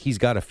think he's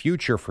got a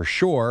future for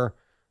sure.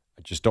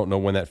 I just don't know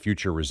when that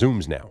future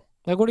resumes now.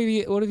 Like, what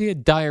if he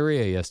had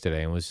diarrhea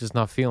yesterday and was just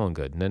not feeling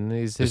good? And then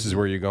This is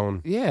where you're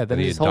going? Yeah. Then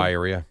he had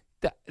diarrhea?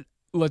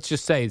 Let's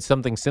just say it's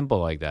something simple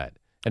like that,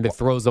 and it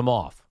throws him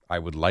off. I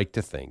would like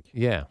to think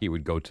he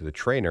would go to the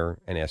trainer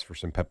and ask for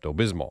some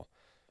Pepto-Bismol.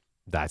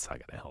 That's not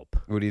going to help.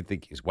 What do you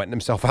think? He's wetting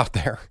himself out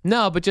there?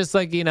 No, but just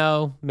like,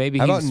 maybe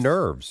How about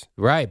nerves?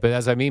 Right, but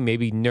as I mean,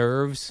 maybe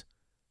nerves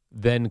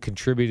then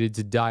contributed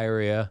to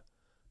diarrhea,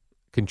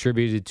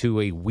 contributed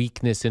to a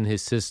weakness in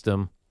his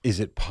system. Is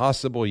it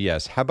possible?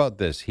 Yes. How about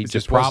this? He Is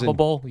just it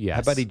probable? Yes.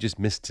 How about he just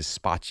missed his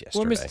spots yesterday?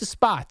 Well, missed the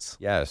spots.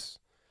 Yes.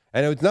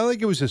 And it's not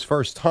like it was his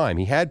first time.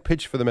 He had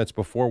pitched for the Mets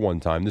before one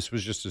time. This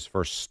was just his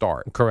first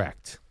start.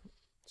 Correct.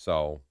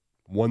 So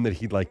one that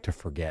he'd like to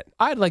forget.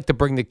 I'd like to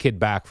bring the kid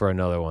back for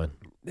another one.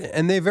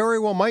 And they very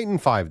well might in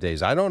 5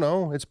 days. I don't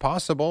know. It's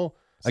possible.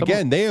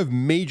 Again, they have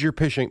major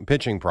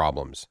pitching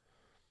problems.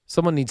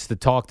 Someone needs to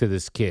talk to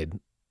this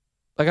kid.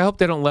 Like, I hope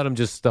they don't let him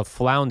just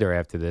flounder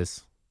after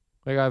this.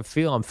 Like, I'm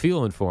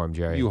feeling for him,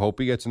 Jerry. You hope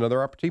he gets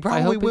another opportunity. He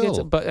I probably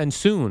hope will. And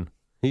soon.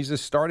 He's a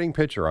starting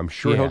pitcher. I'm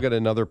sure he'll get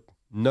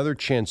another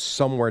chance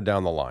somewhere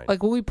down the line.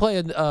 Like, when we play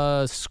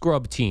a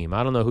scrub team,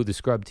 I don't know who the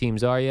scrub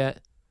teams are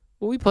yet.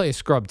 When we play a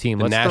scrub team,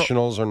 the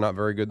Nationals are not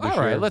very good this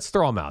year. All right, let's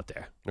throw them out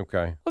there.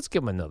 Okay. Let's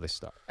give him another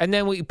start. And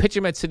then we pitch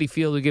him at Citi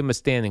Field, we give him a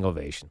standing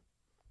ovation.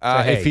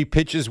 If he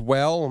pitches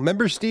well,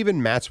 remember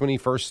Steven Matz when he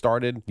first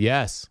started?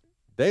 Yes.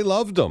 They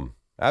loved him.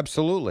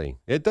 Absolutely.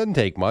 It doesn't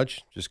take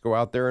much. Just go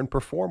out there and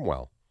perform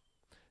well.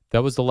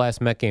 That was the last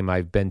Met game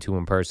I've been to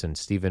in person,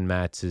 Steven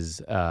Matz's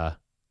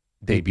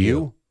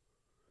debut.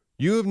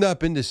 You have not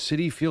been to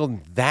Citi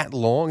Field that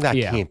long? That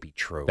can't be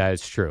true. That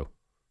is true.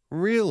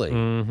 Really?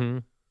 Mm-hmm.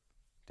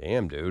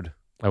 Damn, dude.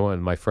 I went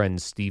with my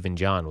friends Steve and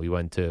John. We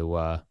went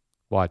to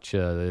watch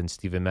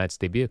Steven Matz's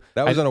debut.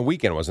 That was on a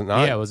weekend, wasn't it?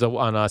 Yeah, it was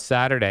on a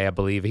Saturday, I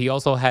believe. He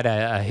also had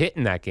a hit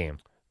in that game.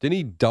 Didn't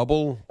he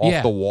double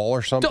off the wall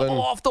or something?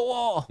 Double off the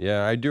wall.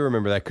 Yeah, I do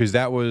remember that because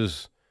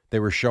they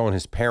were showing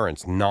his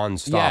parents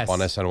nonstop on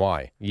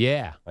SNY.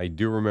 Yeah. I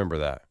do remember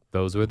that.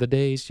 Those were the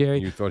days, Jerry.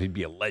 You thought he'd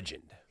be a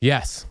legend.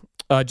 Yes.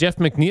 Jeff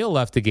McNeil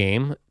left the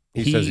game.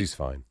 He says he's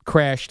fine.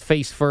 Crashed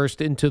face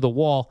first into the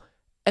wall.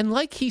 And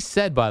like he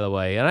said, by the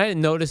way, and I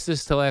didn't notice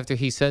this till after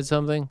he said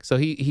something. So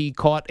he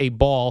caught a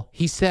ball.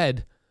 He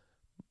said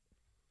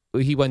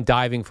he went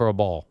diving for a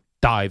ball.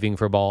 Diving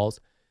for balls.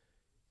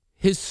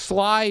 His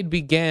slide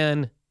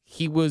began,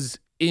 he was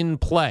in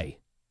play.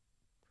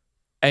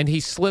 And he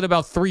slid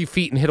about 3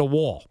 feet and hit a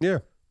wall. Yeah.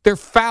 They're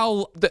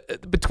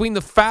between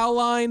the foul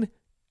line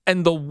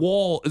and the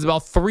wall is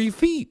about 3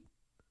 feet.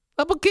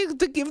 But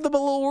to give them a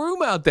little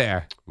room out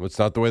there. Well, it's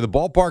not the way the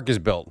ballpark is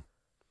built.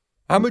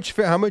 How much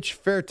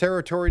fair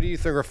territory do you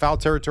think, or foul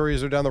territory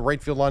is there down the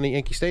right field line at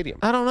Yankee Stadium?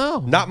 I don't know.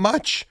 Not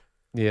much.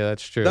 Yeah,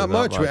 that's true. Not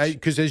much.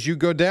 Because as you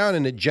go down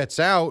and it jets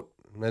out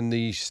and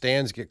the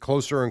stands get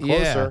closer and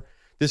closer,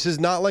 this is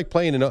not like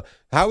playing in a...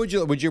 would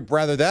you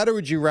rather that, or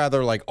would you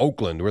rather like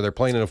Oakland, where they're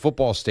playing in a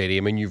football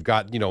stadium and you've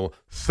got,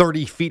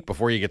 30 feet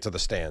before you get to the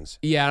stands?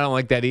 Yeah, I don't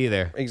like that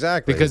either.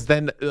 Exactly. Because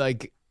then,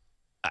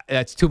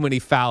 that's too many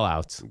foul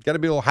outs. Got to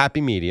be a little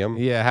happy medium.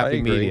 Yeah,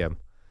 happy medium.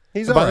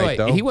 He's all right, by the way,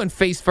 though. He went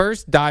face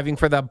first, diving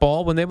for that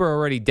ball when they were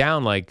already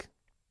down.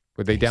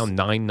 Were they down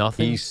 9-0?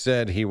 He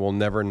said he will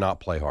never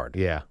not play hard.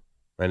 Yeah,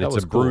 and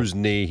it's a bruised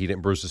knee. He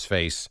didn't bruise his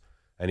face,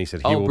 and he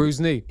said he will.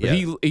 Bruised knee. Yeah.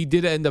 But he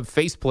did end up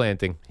face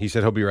planting. He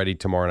said he'll be ready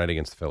tomorrow night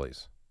against the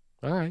Phillies.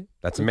 All right,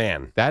 that's a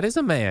man. That is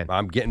a man.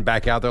 I'm getting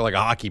back out there like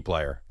a hockey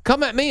player.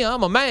 Come at me,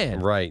 I'm a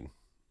man. Right,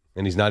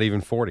 and he's not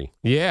even 40.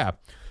 Yeah.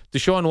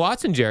 Deshaun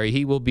Watson, Jerry,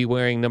 he will be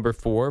wearing number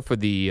 4 for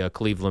the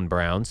Cleveland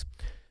Browns.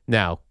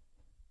 Now,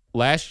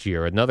 last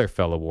year, another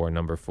fellow wore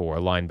number 4,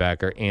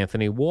 linebacker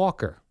Anthony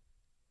Walker.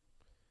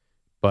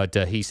 But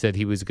he said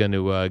he was going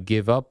to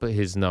give up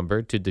his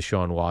number to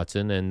Deshaun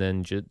Watson, and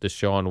then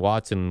Deshaun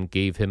Watson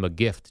gave him a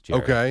gift,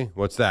 Jerry. Okay,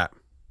 what's that?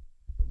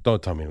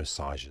 Don't tell me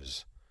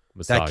massages.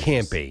 That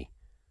can't be.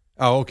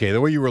 Oh, okay.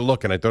 The way you were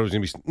looking, I thought it was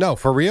going to be. No,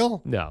 for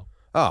real? No.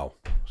 Oh,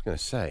 I was going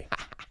to say.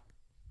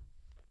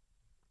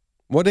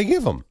 What'd they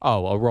give him?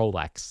 Oh, a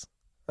Rolex.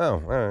 Oh, all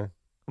right.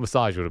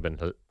 Massage would have been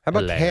How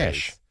about hilarious.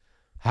 cash?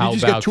 How you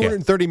just about got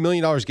 $230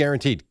 million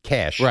guaranteed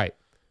cash. Right.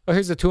 Oh,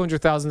 here's a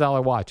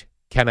 $200,000 watch.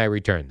 Can I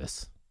return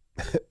this?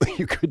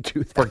 You could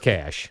do that. For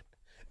cash.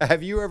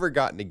 Have you ever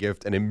gotten a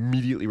gift and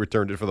immediately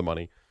returned it for the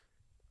money?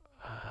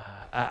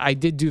 I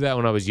did do that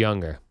when I was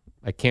younger.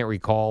 I can't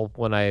recall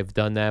when I have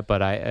done that,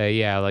 but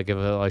like if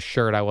a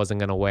shirt I wasn't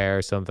going to wear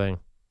or something,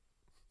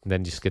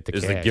 then just get the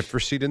cash. Is the gift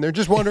receipt in there?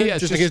 Just wondering,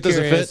 yes, just in case it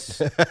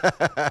doesn't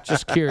fit.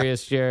 Just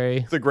curious,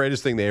 Jerry. The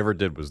greatest thing they ever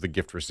did was the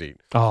gift receipt.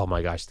 Oh,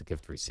 my gosh, the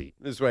gift receipt.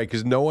 This way,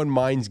 because no one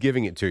minds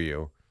giving it to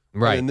you.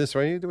 Right. And this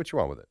way, you do what you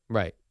want with it.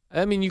 Right.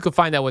 I mean, you can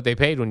find out what they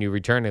paid when you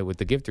return it with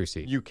the gift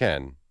receipt. You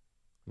can.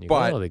 You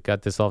but go, they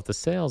got this off the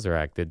sales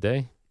rack, did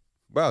they?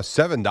 Well,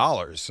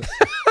 $7.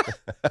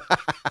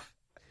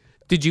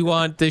 Did you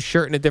want this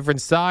shirt in a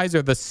different size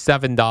or the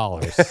 $7?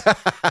 I'll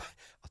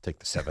take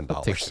the $7.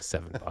 I'll take the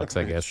 $7,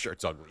 I guess.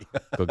 Shirt's ugly.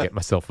 Go get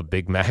myself a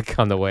Big Mac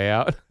on the way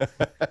out.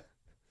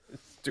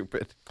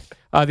 Stupid.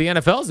 The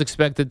NFL is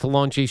expected to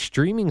launch a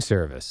streaming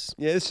service.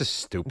 Yeah, this is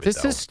stupid.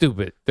 This is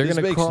stupid. This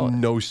makes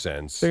no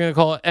sense. They're going to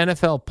call it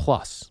NFL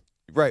Plus.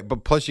 Right,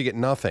 but plus you get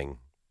nothing.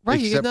 Right,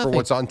 except you get nothing for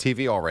what's on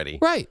TV already.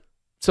 Right.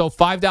 So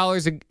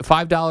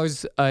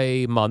 $5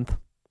 a month,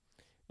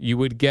 you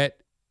would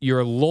get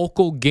your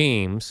local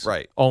games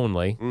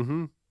only.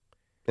 Mm-hmm.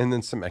 And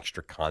then some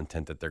extra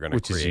content that they're going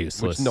to create. Which is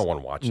useless. Which no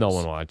one watches. No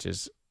one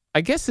watches.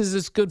 I guess, is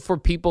this good for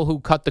people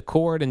who cut the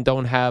cord and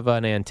don't have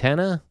an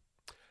antenna?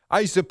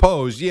 I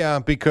suppose, yeah,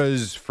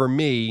 because for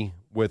me,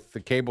 with the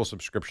cable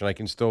subscription, I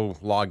can still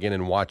log in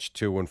and watch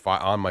 2 and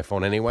 5 on my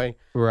phone anyway.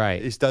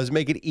 Right. This does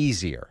make it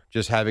easier,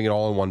 just having it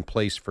all in one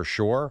place for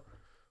sure.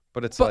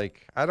 But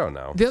like, I don't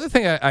know. The other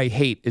thing I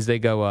hate is they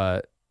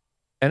go,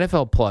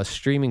 NFL Plus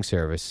streaming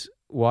service,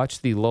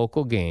 watch the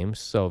local games.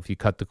 So if you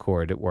cut the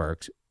cord, it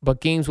works.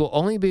 But games will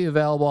only be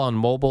available on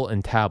mobile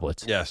and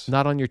tablets. Yes.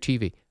 Not on your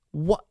TV.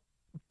 What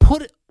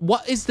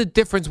is the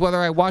difference whether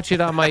I watch it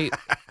on my...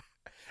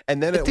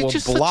 And then it will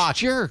block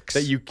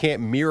that you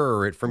can't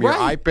mirror it from your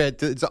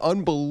iPad. It's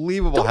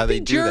unbelievable how they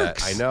do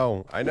that. I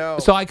know.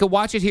 So I could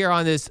watch it here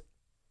on this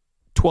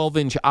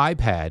 12-inch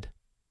iPad.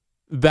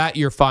 That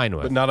you're fine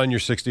with. But not on your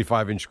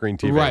 65-inch screen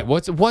TV. Right.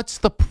 What's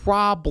the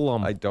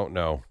problem? I don't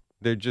know.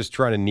 They're just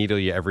trying to needle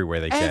you every way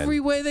they can. Every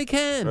way they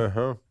can.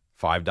 Uh-huh.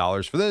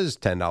 $5 for this,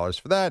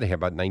 $10 for that. How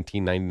about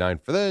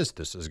 $19.99 for this?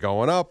 This is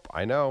going up.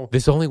 I know.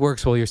 This only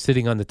works while you're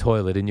sitting on the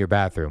toilet in your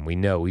bathroom. We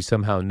know. We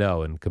somehow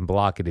know and can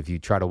block it if you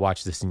try to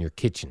watch this in your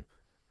kitchen.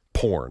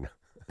 Porn.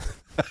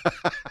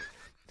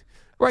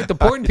 Right. The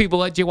porn people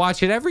let you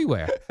watch it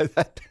everywhere.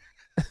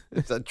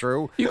 Is that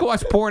true? You can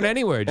watch porn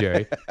anywhere,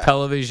 Jerry.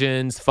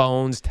 Televisions,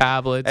 phones,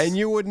 tablets. And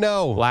you would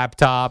know.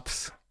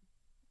 Laptops.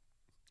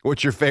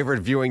 What's your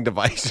favorite viewing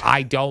device?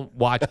 I don't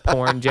watch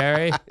porn,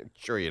 Jerry.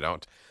 Sure you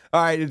don't.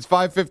 All right, it's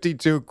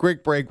 5:52.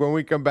 Quick break. When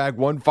we come back,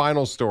 one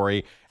final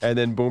story, and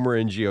then Boomer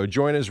and Gio.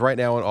 Join us right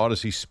now on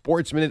Odyssey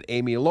Sports Minute.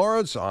 Amy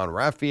Lawrence on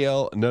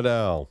Rafael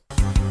Nadal.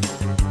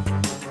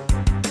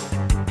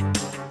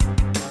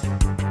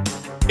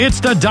 It's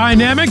the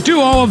dynamic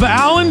duo of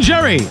Al and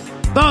Jerry,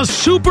 the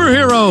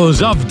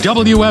superheroes of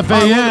WFAN.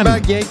 Welcome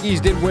back. Yankees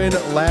did win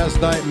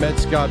last night.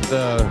 Mets got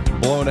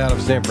blown out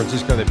of San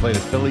Francisco. They play the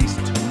Phillies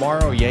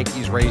tomorrow.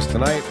 Yankees, Rays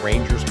tonight.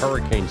 Rangers,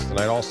 Hurricanes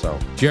tonight also.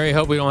 Jerry,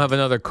 hope we don't have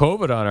another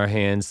COVID on our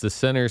hands. The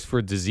Centers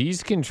for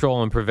Disease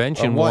Control and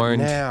Prevention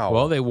warned. Now?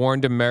 Well, they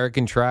warned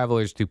American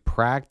travelers to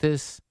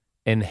practice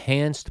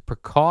enhanced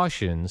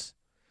precautions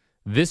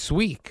this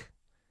week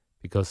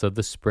because of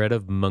the spread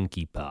of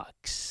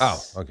monkeypox.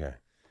 Oh, okay.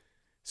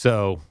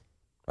 So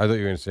I thought you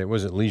were going to say,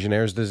 was it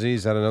Legionnaire's disease?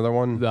 Is that another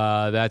one?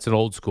 That's an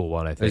old school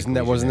one, I think.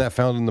 Wasn't that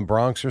found in the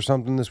Bronx or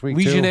something this week?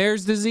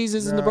 Legionnaire's disease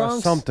is in the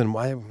Bronx? Something.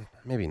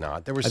 Maybe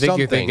not. There was I think something.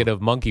 you're thinking of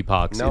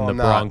monkeypox in the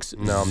Bronx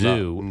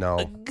Zoo. No.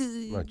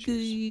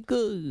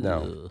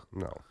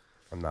 No,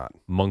 I'm not.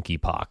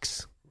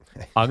 Monkeypox.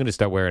 I'm going to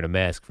start wearing a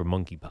mask for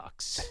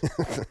monkeypox.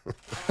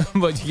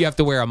 But you have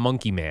to wear a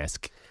monkey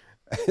mask.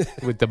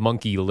 With the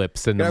monkey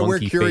lips and the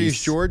monkey face. Can I wear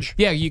Curious George?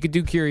 Yeah, you could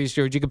do Curious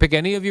George. You could pick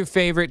any of your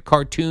favorite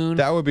cartoon.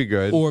 That would be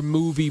good. Or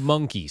movie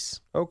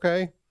monkeys.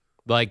 Okay.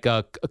 Like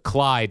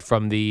Clyde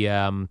from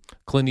the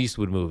Clint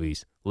Eastwood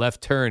movies.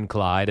 Left turn,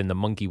 Clyde, and the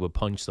monkey would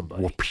punch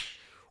somebody.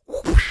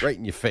 Right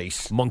in your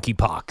face.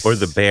 Monkeypox. Or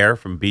the bear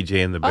from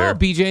BJ and the Bear. Oh,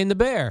 BJ and the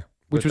Bear,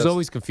 which was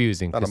always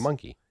confusing. Not a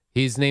monkey.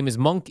 His name is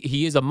Monkey.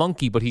 He is a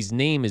monkey, but his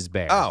name is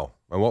Bear. Oh,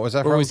 and what was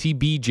that or from? was he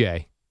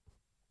BJ?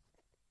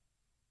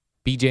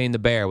 BJ and the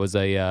Bear was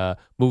a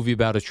movie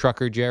about a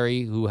trucker,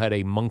 Jerry, who had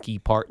a monkey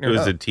partner. It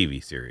was a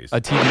TV series.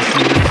 A TV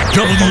series.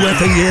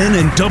 WFAN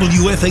and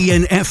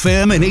WFAN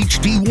FM and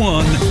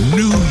HD1,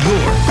 New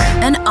York.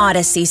 An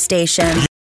Odyssey station.